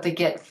difficult to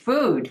get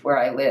food where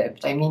I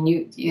lived. I mean,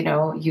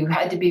 you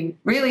had to be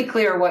really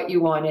clear what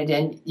you wanted,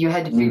 and you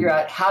had to figure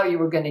out how you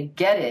were going to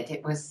get it.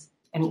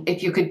 And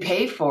if you could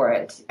pay for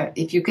it,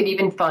 if you could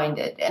even find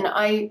it. And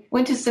I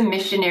went to some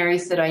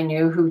missionaries that I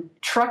knew who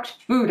trucked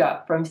food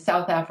up from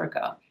South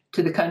Africa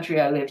to the country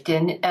I lived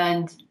in,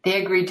 and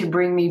they agreed to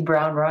bring me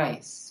brown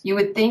rice. You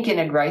would think in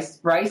a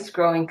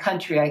rice-growing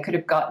country I could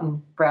have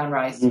gotten brown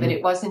rice, but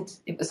it wasn't.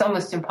 It was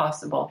almost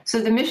impossible.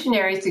 So the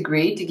missionaries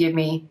agreed to give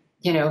me,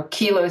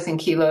 kilos and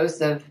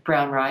kilos of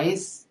brown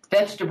rice.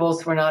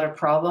 Vegetables were not a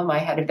problem. I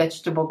had a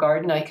vegetable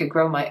garden. I could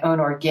grow my own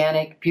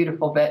organic,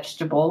 beautiful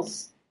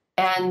vegetables.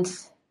 And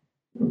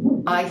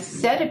I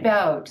set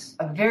about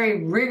a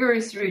very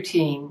rigorous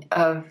routine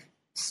of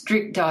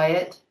strict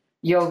diet,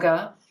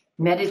 yoga,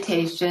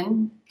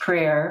 meditation,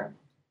 prayer,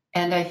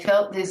 and I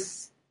felt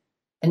this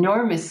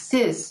enormous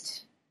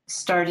cyst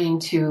starting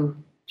to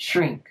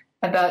shrink.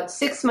 About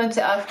 6 months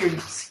after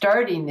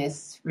starting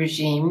this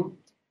regime,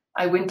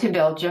 I went to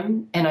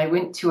Belgium and I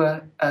went to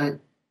a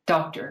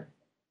doctor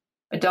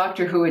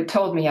who had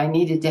told me I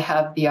needed to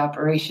have the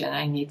operation.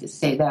 I need to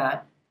say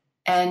that.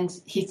 And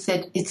he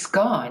said, it's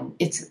gone.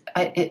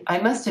 I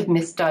must have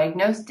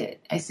misdiagnosed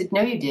it. I said,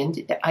 no, you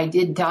didn't. I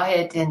did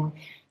diet and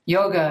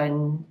yoga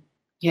and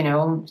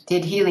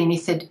did healing. He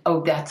said,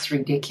 oh, that's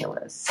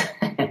ridiculous.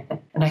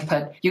 And I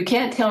thought, you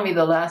can't tell me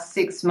the last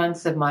 6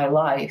 months of my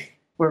life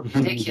were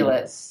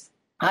ridiculous.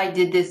 I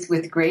did this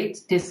with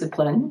great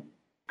discipline,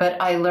 but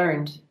I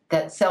learned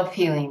that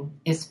self-healing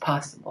is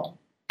possible.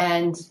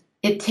 And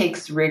it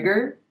takes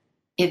rigor.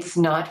 It's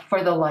not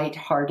for the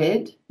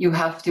lighthearted. You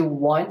have to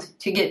want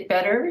to get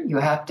better. You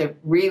have to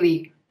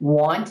really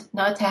want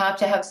not to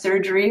have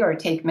surgery or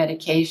take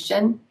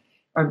medication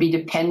or be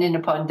dependent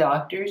upon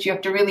doctors. You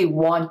have to really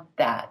want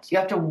that. You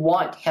have to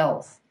want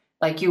health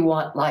like you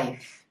want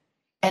life.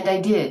 And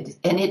I did.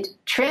 And it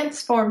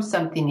transformed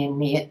something in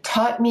me. It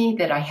taught me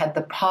that I had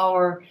the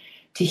power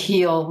to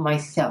heal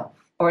myself,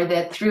 or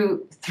that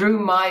through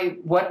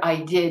what I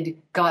did,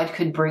 God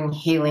could bring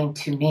healing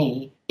to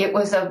me. It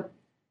was a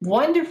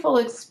wonderful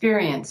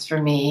experience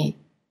for me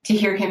to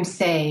hear him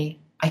say,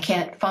 I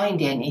can't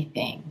find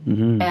anything.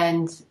 Mm-hmm.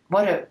 And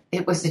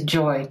it was a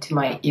joy to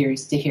my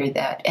ears to hear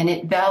that. And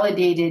it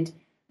validated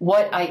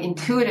what I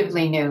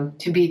intuitively knew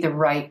to be the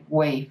right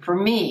way for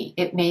me.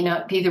 It may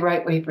not be the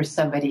right way for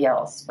somebody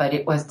else, but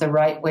it was the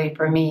right way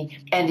for me.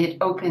 And it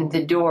opened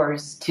the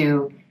doors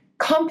to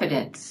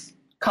confidence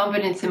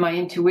in my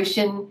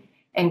intuition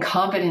and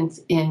confidence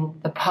in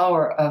the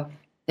power of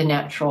the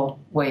natural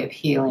way of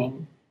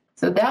healing.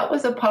 So that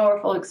was a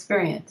powerful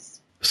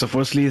experience. So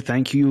firstly,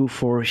 thank you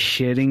for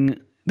sharing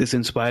this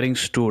inspiring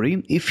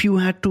story. If you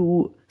had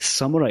to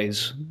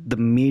summarize the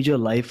major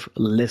life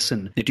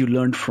lesson that you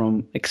learned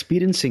from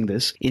experiencing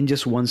this in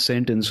just one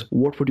sentence,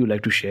 what would you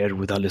like to share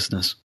with our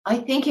listeners? I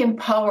think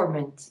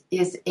empowerment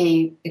is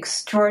an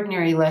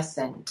extraordinary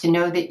lesson, to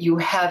know that you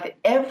have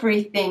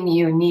everything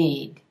you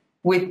need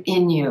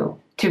within you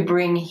to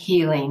bring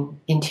healing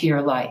into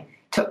your life,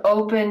 to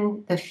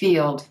open the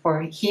field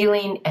for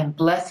healing and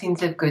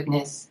blessings of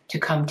goodness to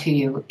come to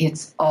you.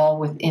 It's all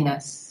within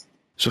us.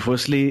 So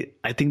firstly,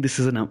 I think this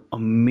is an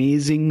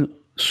amazing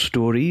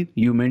story.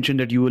 You mentioned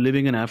that you were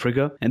living in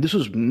Africa, and this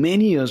was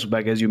many years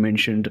back, as you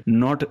mentioned,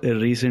 not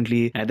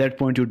recently. At that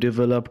point, you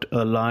developed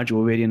a large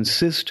ovarian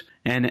cyst,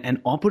 and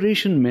an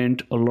operation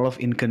meant a lot of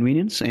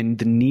inconvenience and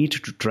the need to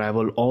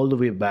travel all the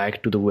way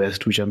back to the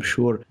West, which I'm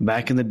sure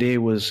back in the day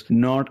was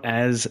not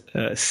as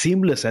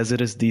seamless as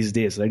it is these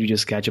days, right? You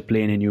just catch a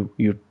plane and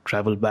you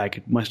travel back.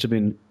 It must have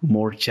been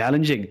more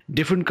challenging.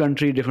 Different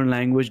country, different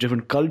language,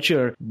 different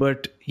culture,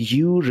 but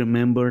you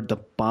remembered the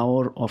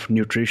power of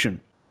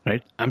nutrition.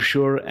 Right? I'm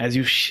sure as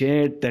you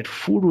shared that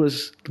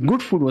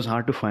good food was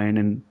hard to find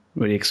and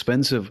very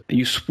expensive.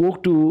 You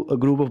spoke to a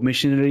group of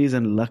missionaries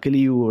and luckily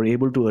you were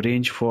able to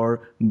arrange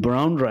for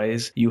brown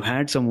rice. You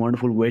had some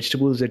wonderful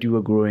vegetables that you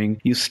were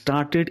growing. You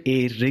started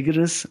a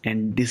rigorous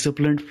and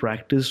disciplined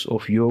practice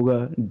of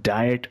yoga,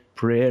 diet,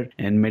 prayer,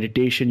 and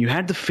meditation. You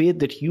had the faith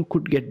that you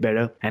could get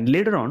better. And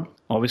later on,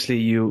 obviously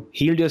you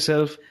healed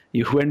yourself.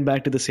 You went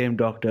back to the same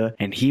doctor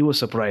and he was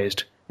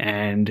surprised.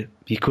 And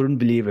he couldn't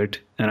believe it.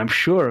 And I'm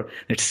sure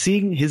that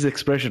seeing his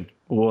expression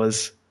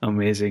was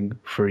amazing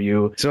for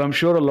you. So I'm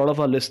sure a lot of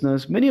our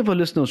listeners, many of our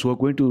listeners who are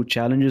going to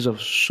challenges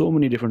of so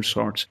many different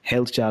sorts,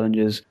 health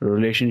challenges,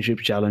 relationship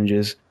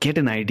challenges, get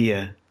an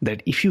idea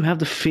that if you have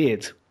the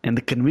faith and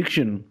the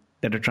conviction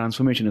that a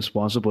transformation is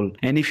possible,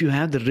 and if you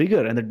have the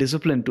rigor and the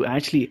discipline to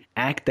actually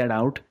act that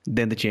out,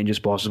 then the change is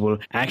possible.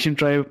 Action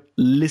Tribe,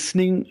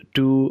 listening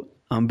to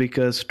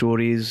Ambika's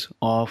stories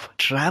of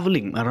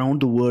traveling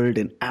around the world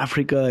in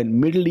Africa, in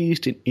Middle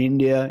East, in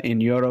India,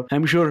 in Europe.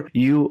 I'm sure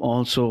you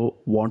also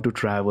want to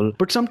travel,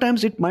 but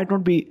sometimes it might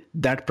not be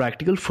that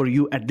practical for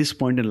you at this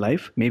point in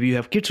life. Maybe you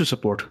have kids to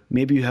support.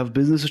 Maybe you have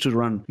businesses to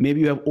run.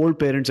 Maybe you have old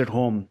parents at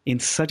home. In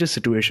such a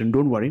situation,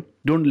 don't worry.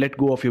 Don't let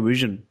go of your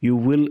vision. You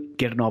will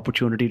get an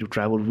opportunity to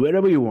travel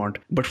wherever you want.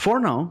 But for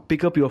now,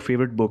 pick up your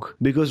favorite book,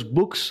 because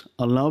books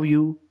allow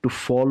you to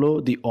follow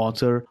the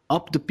author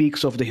up the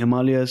peaks of the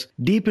Himalayas,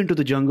 deep into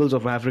the jungles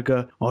of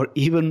Africa, or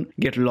even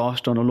get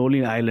lost on a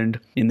lonely island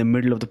in the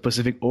middle of the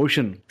Pacific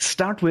Ocean.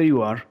 Start where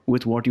you are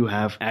with what you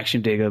have,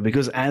 action taker,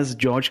 because as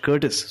George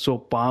Curtis so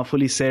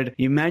powerfully said,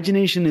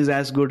 imagination is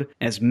as good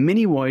as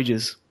many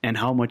voyages, and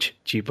how much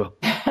cheaper.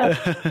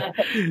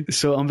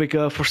 So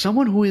Ambika, for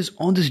someone who is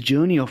on this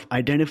journey of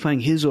identifying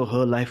his or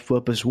her life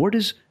purpose, what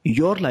is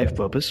your life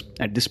purpose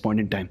at this point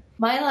in time?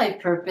 My life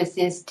purpose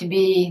is to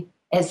be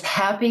as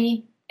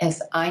happy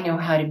as I know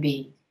how to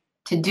be,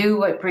 to do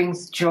what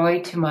brings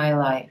joy to my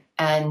life.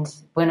 And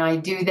when I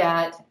do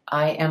that,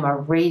 I am a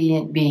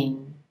radiant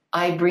being.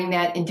 I bring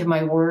that into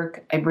my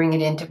work. I bring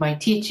it into my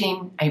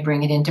teaching. I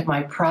bring it into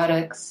my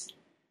products.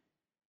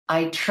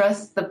 I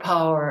trust the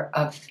power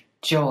of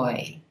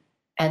joy.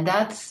 And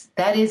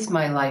that is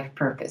my life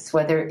purpose,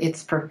 whether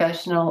it's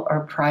professional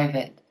or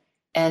private.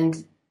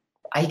 And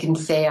I can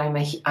say I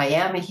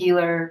am a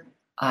healer,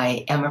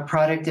 I am a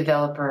product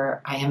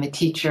developer, I am a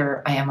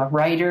teacher, I am a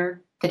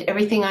writer, that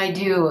everything I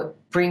do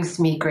brings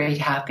me great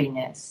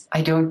happiness.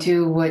 I don't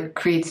do what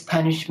creates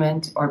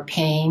punishment or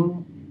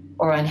pain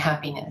or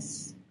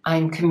unhappiness.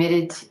 I'm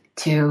committed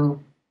to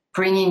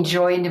bringing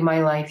joy into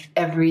my life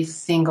every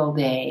single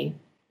day,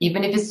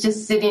 even if it's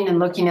just sitting and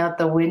looking out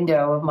the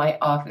window of my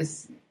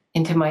office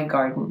into my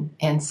garden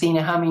and seeing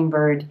a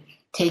hummingbird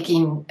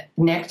taking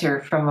nectar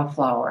from a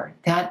flower.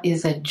 That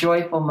is a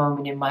joyful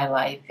moment in my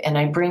life, and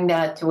I bring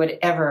that to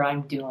whatever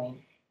I'm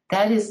doing.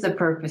 That is the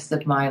purpose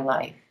of my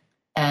life.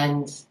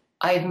 And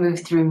I've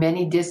moved through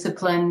many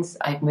disciplines.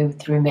 I've moved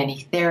through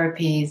many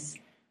therapies.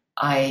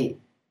 I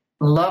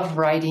love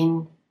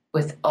writing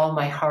with all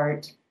my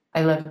heart.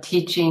 I love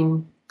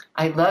teaching.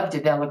 I love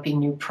developing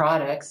new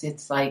products.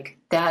 It's like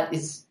that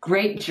is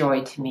great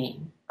joy to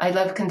me. I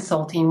love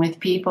consulting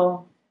with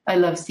people. I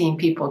love seeing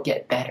people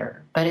get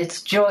better, but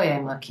it's joy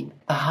I'm looking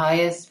at, the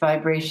highest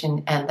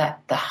vibration and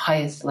at the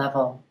highest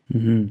level.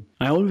 Mm-hmm.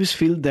 I always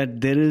feel that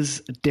there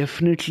is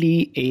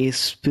definitely a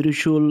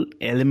spiritual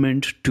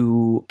element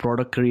to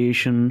product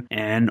creation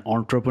and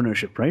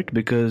entrepreneurship, right?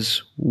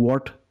 Because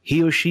what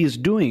he or she is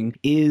doing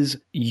is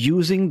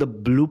using the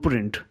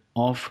blueprint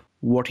of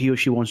what he or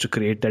she wants to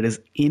create that is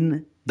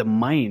in the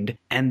mind,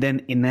 and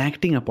then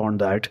enacting upon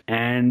that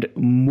and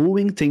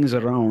moving things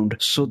around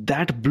so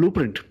that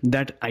blueprint,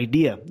 that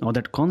idea or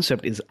that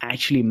concept is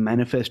actually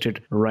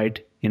manifested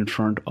right in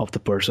front of the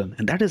person.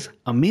 And that is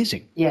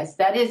amazing. Yes,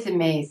 that is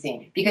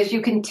amazing, because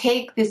you can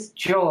take this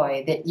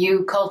joy that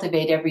you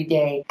cultivate every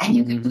day and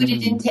you can put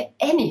it into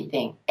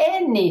anything.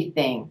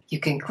 You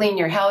can clean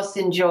your house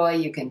in joy.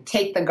 You can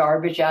take the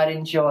garbage out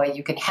in joy.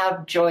 You can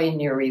have joy in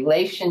your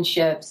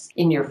relationships,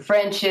 in your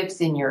friendships,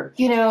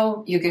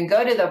 you can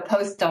go to the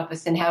post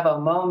office and have a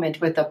moment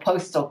with a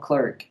postal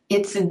clerk.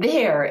 It's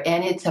there,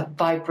 and it's a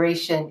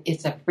vibration.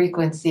 It's a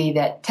frequency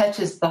that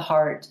touches the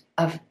heart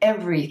of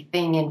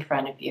everything in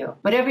front of you.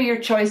 Whatever your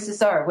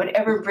choices are,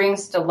 whatever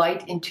brings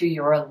delight into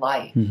your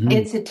life.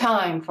 It's a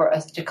time for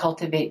us to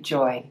cultivate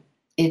joy.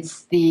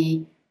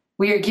 We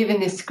are given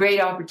this great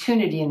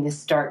opportunity in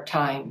this dark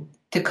time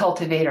to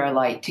cultivate our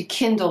light, to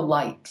kindle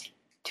light.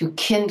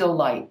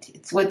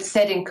 It's what's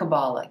said in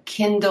Kabbalah,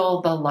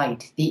 kindle the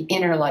light, the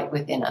inner light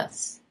within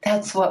us.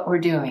 That's what we're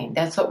doing.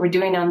 That's what we're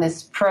doing on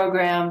this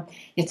program.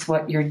 It's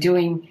what you're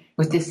doing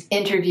with this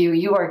interview.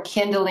 You are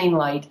kindling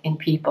light in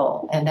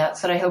people. And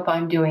that's what I hope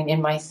I'm doing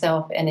in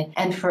myself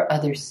and for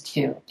others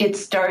too. It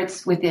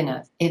starts within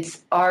us.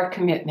 It's our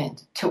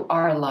commitment to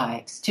our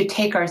lives, to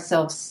take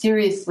ourselves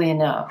seriously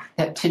enough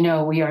to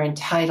know we are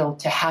entitled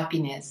to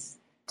happiness,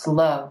 to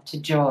love,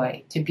 to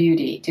joy, to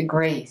beauty, to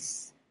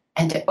grace,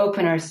 and to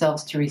open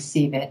ourselves to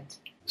receive it.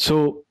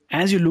 So,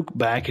 as you look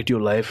back at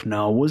your life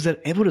now, was there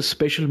ever a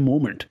special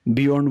moment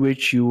beyond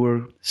which you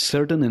were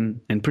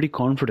certain and pretty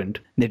confident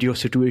that your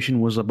situation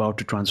was about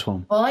to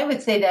transform? Well, I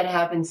would say that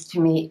happens to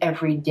me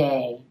every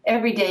day.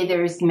 Every day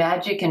there's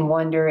magic and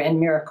wonder and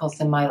miracles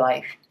in my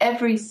life.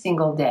 Every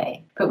single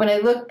day. But when I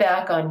look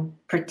back on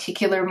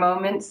particular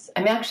moments,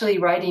 I'm actually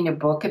writing a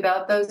book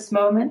about those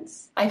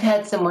moments. I've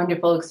had some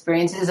wonderful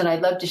experiences, and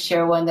I'd love to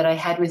share one that I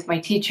had with my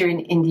teacher in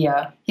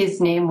India. His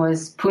name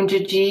was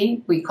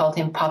Punjaji. We called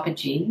him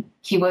Papaji.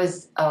 He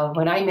was,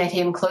 when I met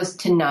him, close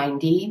to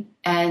 90,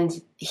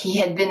 and he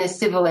had been a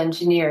civil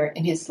engineer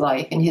in his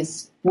life, in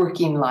his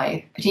working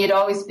life, but he had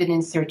always been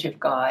in search of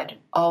God.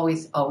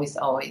 Always, always,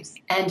 always.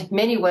 And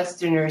many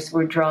Westerners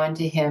were drawn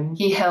to him.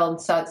 He held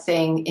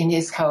satsang in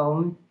his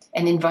home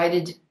and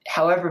invited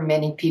however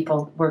many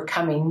people were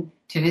coming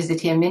to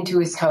visit him into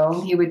his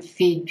home. He would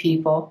feed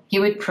people. He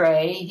would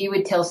pray. He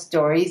would tell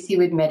stories. He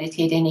would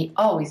meditate, and he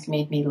always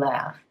made me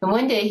laugh. And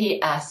one day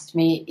he asked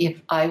me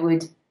if I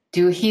would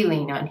do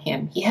healing on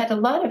him. He had a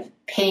lot of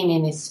pain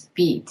in his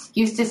feet.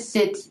 He used to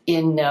sit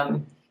in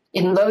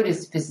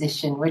lotus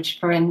position, which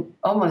for an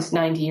almost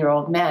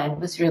 90-year-old man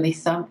was really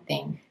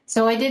something.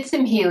 So I did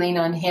some healing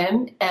on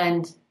him,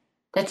 and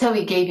that's how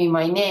he gave me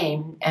my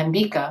name,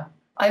 Ambika.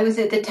 I was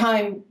at the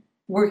time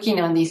working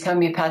on these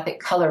homeopathic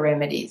color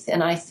remedies,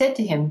 and I said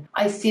to him,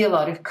 I see a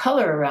lot of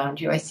color around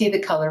you. I see the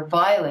color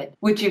violet.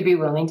 Would you be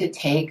willing to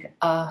take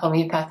a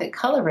homeopathic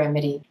color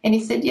remedy? And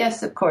he said,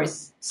 yes, of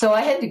course. So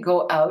I had to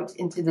go out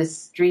into the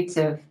streets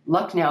of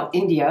Lucknow,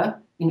 India,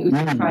 in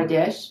Uttar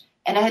Pradesh,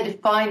 and I had to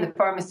find the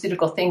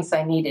pharmaceutical things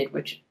I needed,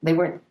 which they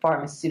weren't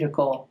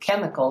pharmaceutical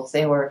chemicals.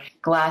 They were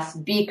glass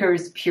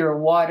beakers, pure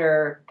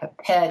water,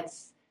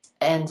 pipettes,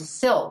 and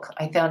silk.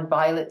 I found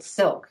violet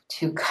silk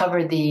to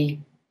cover the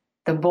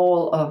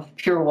bowl of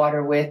pure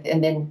water with,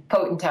 and then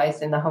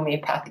potentized in the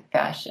homeopathic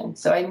fashion.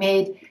 So I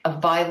made a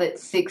violet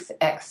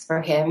 6X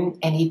for him,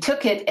 and he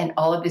took it, and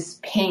all of his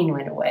pain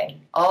went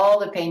away. All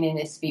the pain in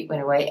his feet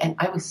went away, and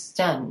I was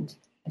stunned.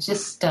 I was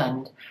just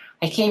stunned.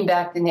 I came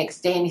back the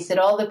next day, and he said,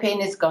 all the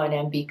pain is gone,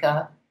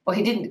 Ambika. Well,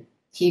 he didn't.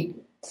 He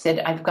said,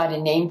 I've got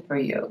a name for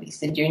you. He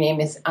said, your name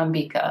is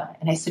Ambika.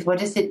 And I said, what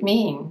does it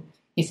mean?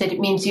 He said, it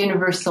means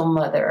universal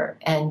mother,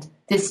 and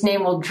this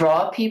name will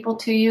draw people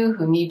to you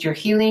who need your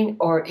healing,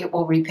 or it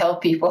will repel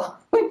people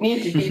who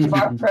need to be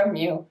far from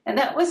you. And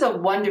that was a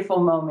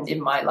wonderful moment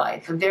in my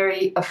life, a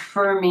very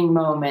affirming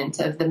moment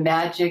of the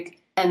magic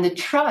and the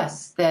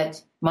trust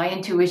that my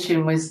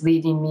intuition was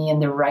leading me in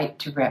the right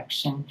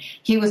direction.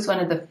 He was one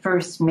of the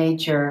first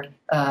major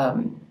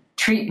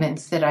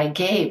treatments that I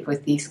gave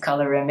with these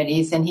color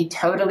remedies, and he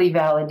totally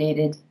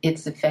validated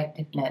its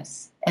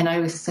effectiveness. And I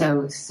was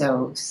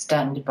so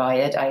stunned by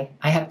it. I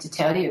have to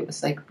tell you, it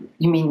was like,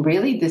 you mean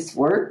really this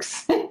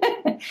works?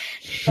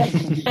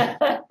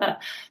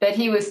 But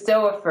he was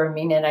so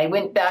affirming, and I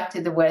went back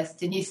to the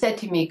West, and he said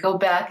to me, go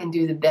back and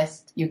do the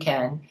best you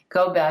can.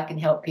 Go back and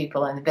help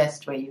people in the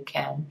best way you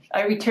can.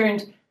 I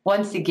returned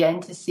once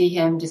again to see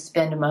him, to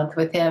spend a month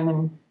with him,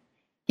 and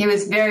he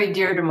was very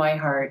dear to my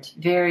heart,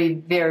 very,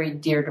 very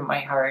dear to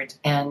my heart.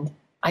 And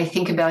I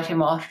think about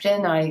him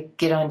often. I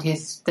get onto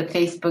the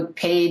Facebook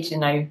page,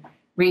 and I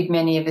read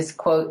many of his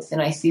quotes,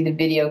 and I see the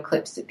video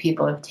clips that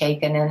people have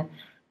taken, and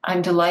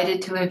I'm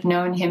delighted to have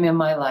known him in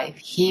my life.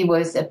 He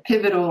was a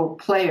pivotal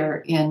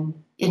player in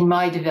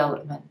my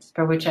development,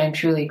 for which I'm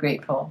truly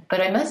grateful.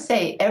 But I must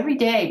say, every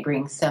day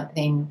brings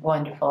something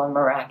wonderful and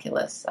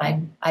miraculous.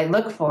 I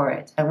look for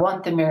it. I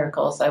want the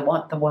miracles. I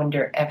want the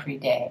wonder every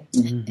day.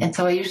 Mm-hmm. And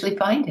so I usually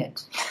find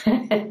it.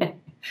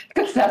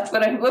 Because that's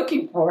what I'm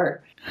looking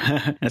for.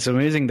 That's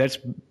amazing. That's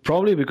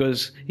probably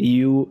because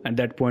you, at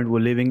that point, were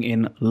living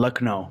in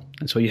Lucknow.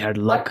 And so you had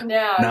luck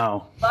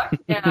now. Luck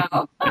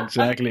now.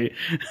 Exactly.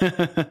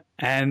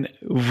 And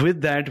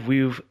with that,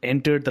 we've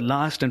entered the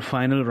last and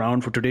final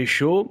round for today's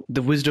show,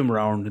 the wisdom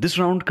round. This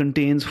round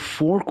contains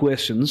 4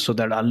 questions so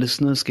that our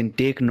listeners can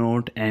take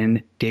note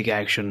and take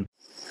action.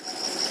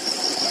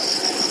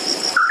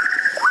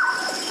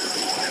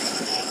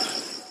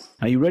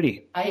 Are you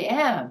ready? I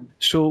am.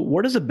 So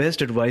what is the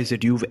best advice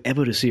that you've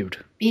ever received?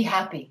 Be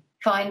happy.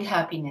 Find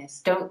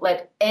happiness. Don't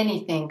let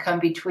anything come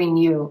between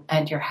you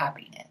and your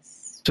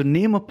happiness. So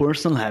name a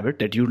personal habit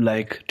that you'd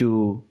like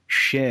to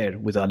share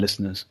with our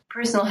listeners.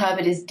 Personal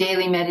habit is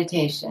daily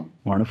meditation.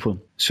 Wonderful.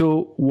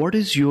 So what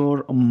is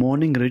your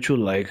morning ritual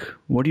like?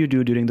 What do you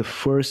do during the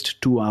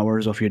first 2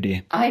 hours of your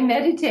day? I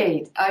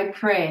meditate. I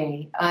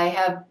pray. I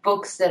have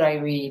books that I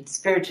read,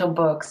 spiritual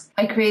books.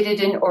 I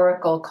created an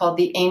oracle called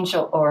the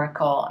Angel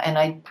Oracle.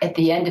 And at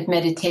the end of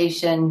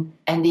meditation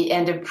and the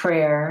end of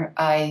prayer,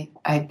 I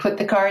put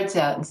the cards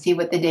out and see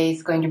what the day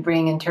is going to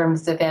bring in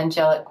terms of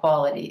angelic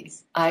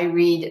qualities. I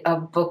read a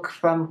book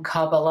from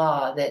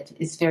Kabbalah that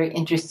is very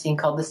interesting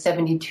called The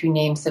 72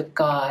 Names of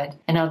God.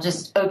 And I'll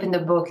just open the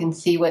book and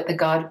see what the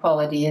God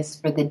quality is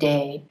for the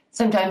day.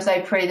 Sometimes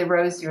I pray the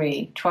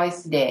rosary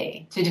twice a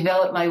day to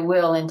develop my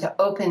will and to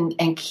open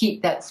and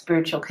keep that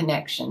spiritual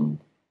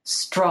connection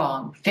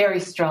strong,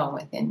 very strong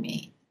within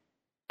me.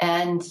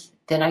 And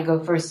then I go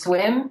for a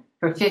swim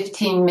for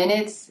 15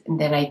 minutes, and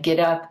then I get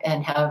up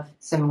and have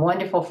some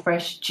wonderful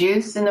fresh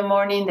juice in the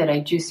morning that I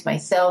juice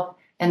myself,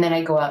 and then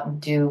I go out and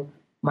do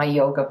my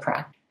yoga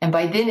practice. And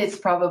by then it's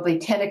probably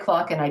 10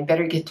 o'clock and I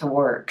better get to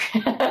work.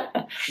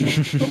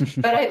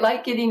 But I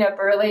like getting up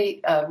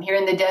early. Here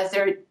in the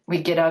desert,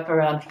 we get up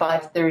around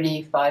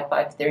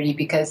 5:30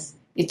 because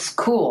it's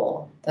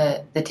cool.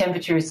 The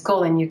temperature is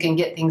cool and you can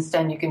get things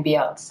done. You can be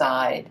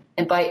outside.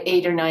 And by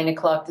 8 or 9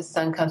 o'clock, the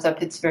sun comes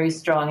up. It's very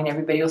strong and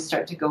everybody will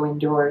start to go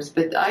indoors.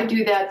 But I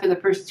do that for the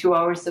first 2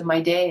 hours of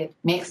my day. It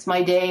makes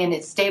my day and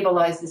it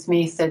stabilizes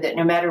me so that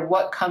no matter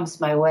what comes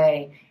my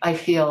way, I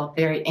feel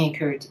very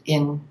anchored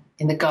in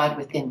the God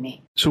within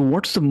me. So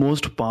what's the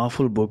most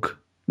powerful book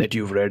that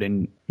you've read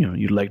and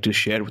you'd like to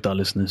share with our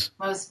listeners?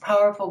 Most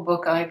powerful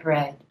book I've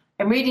read.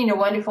 I'm reading a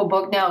wonderful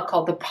book now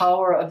called The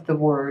Power of the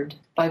Word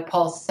by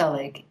Paul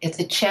Selig. It's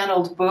a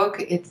channeled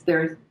book.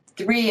 There are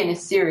 3 in a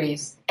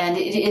series, and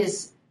it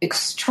is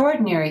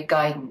extraordinary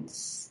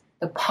guidance.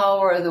 The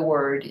Power of the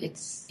Word.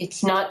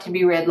 It's not to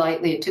be read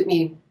lightly. It took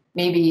me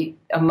maybe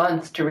a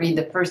month to read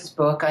the first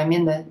book. I'm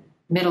in the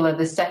middle of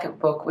the second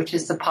book, which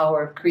is The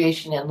Power of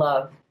Creation and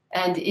Love.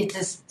 And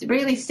it's a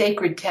really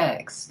sacred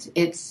text.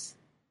 It's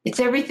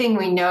everything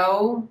we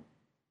know,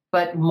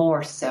 but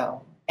more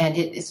so. And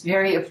it is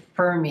very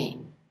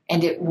affirming,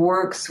 and it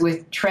works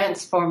with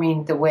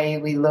transforming the way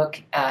we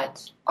look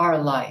at our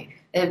life.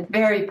 They're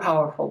very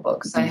powerful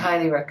books. I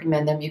highly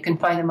recommend them. You can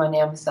find them on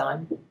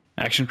Amazon.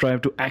 Action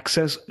Tribe, to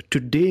access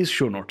today's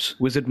show notes,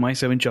 visit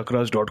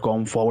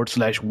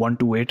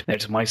my7chakras.com/128.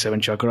 That's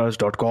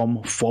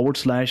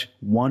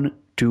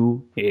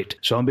my7chakras.com/128.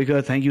 So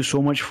Ambika, thank you so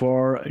much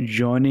for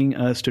joining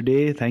us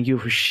today. Thank you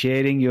for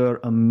sharing your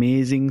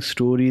amazing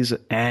stories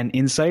and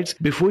insights.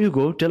 Before you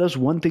go, tell us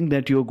one thing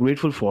that you're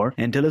grateful for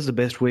and tell us the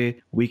best way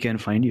we can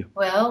find you.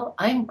 Well,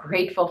 I'm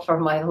grateful for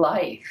my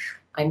life.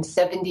 I'm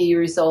 70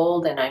 years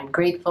old, and I'm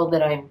grateful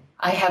that I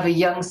have a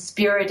young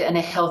spirit and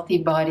a healthy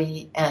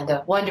body and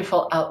a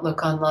wonderful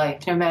outlook on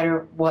life, no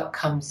matter what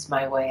comes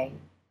my way.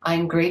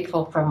 I'm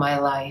grateful for my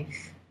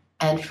life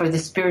and for the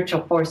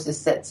spiritual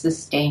forces that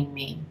sustain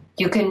me.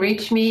 You can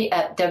reach me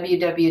at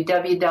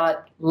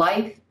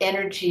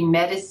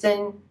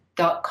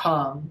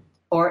www.lifeenergymedicine.com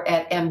or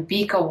at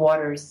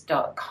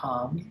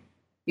ambikawaters.com.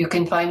 You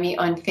can find me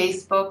on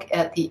Facebook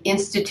at the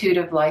Institute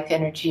of Life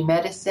Energy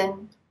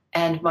Medicine,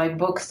 and my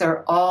books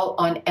are all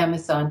on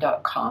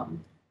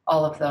Amazon.com.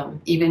 All of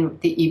them, even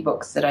the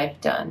ebooks that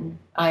I've done.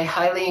 I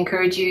highly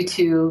encourage you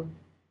to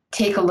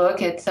take a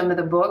look at some of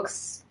the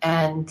books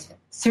and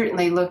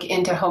certainly look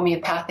into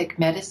homeopathic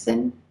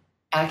medicine,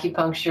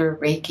 acupuncture,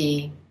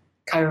 Reiki,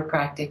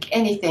 chiropractic,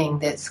 anything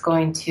that's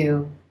going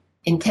to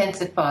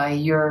intensify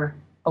your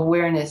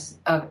awareness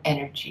of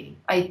energy.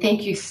 I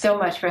thank you so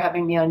much for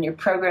having me on your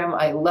program.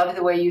 I love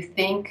the way you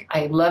think.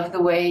 I love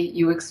the way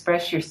you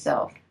express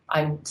yourself.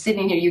 I'm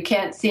sitting here, you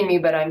can't see me,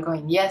 but I'm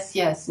going, yes,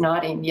 yes,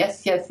 nodding,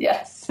 yes, yes,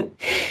 yes.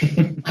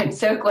 I'm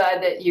so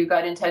glad that you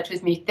got in touch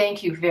with me.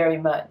 Thank you very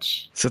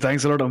much. So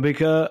thanks a lot,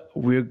 Ambika.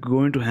 We're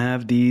going to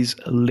have these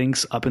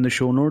links up in the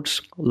show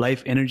notes,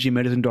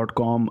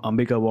 lifeenergymedicine.com,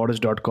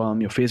 ambikawaters.com,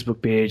 your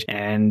Facebook page,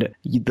 and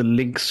the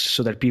links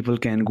so that people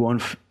can go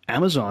on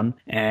Amazon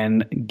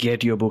and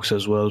get your books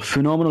as well.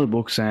 Phenomenal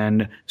books,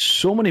 and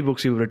so many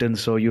books you've written.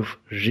 So you've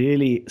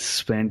really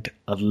spent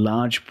a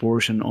large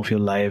portion of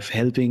your life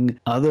helping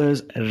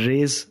others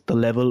raise the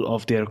level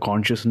of their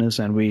consciousness,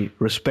 and we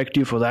respect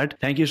you for that.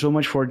 Thank you so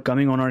much for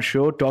coming on our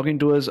show, talking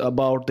to us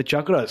about the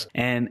chakras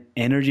and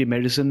energy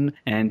medicine,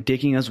 and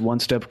taking us one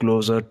step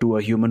closer to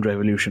a human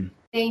revolution.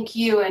 Thank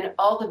you, and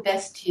all the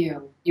best to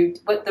you.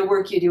 What the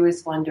work you do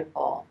is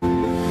wonderful.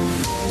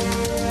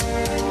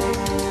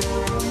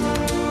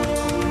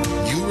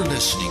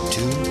 Listening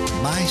to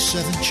My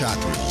 7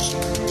 Chakras.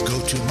 Go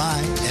to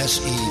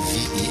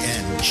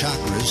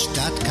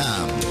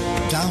mysevenchakras.com.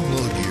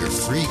 Download your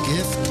free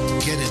gift,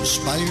 get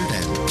inspired,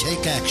 and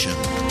take action.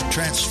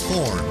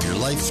 Transform your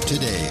life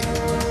today.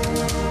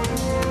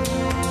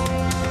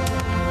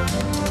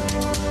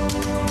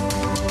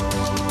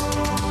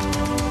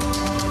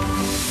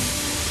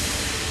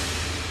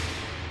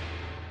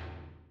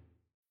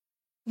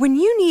 When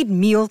you need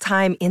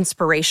mealtime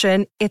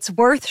inspiration, it's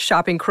worth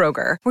shopping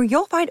Kroger, where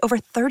you'll find over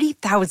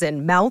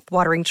 30,000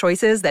 mouth-watering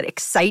choices that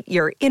excite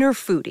your inner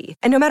foodie.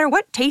 And no matter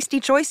what tasty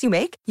choice you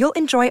make, you'll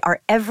enjoy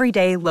our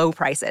everyday low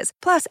prices,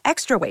 plus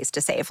extra ways to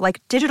save,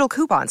 like digital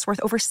coupons worth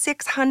over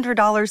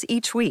 $600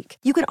 each week.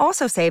 You can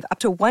also save up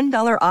to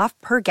 $1 off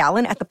per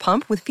gallon at the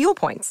pump with fuel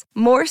points.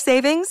 More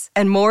savings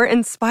and more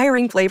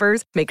inspiring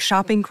flavors make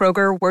shopping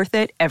Kroger worth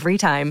it every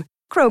time.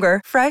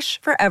 Kroger,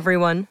 fresh for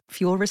everyone.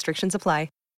 Fuel restrictions apply.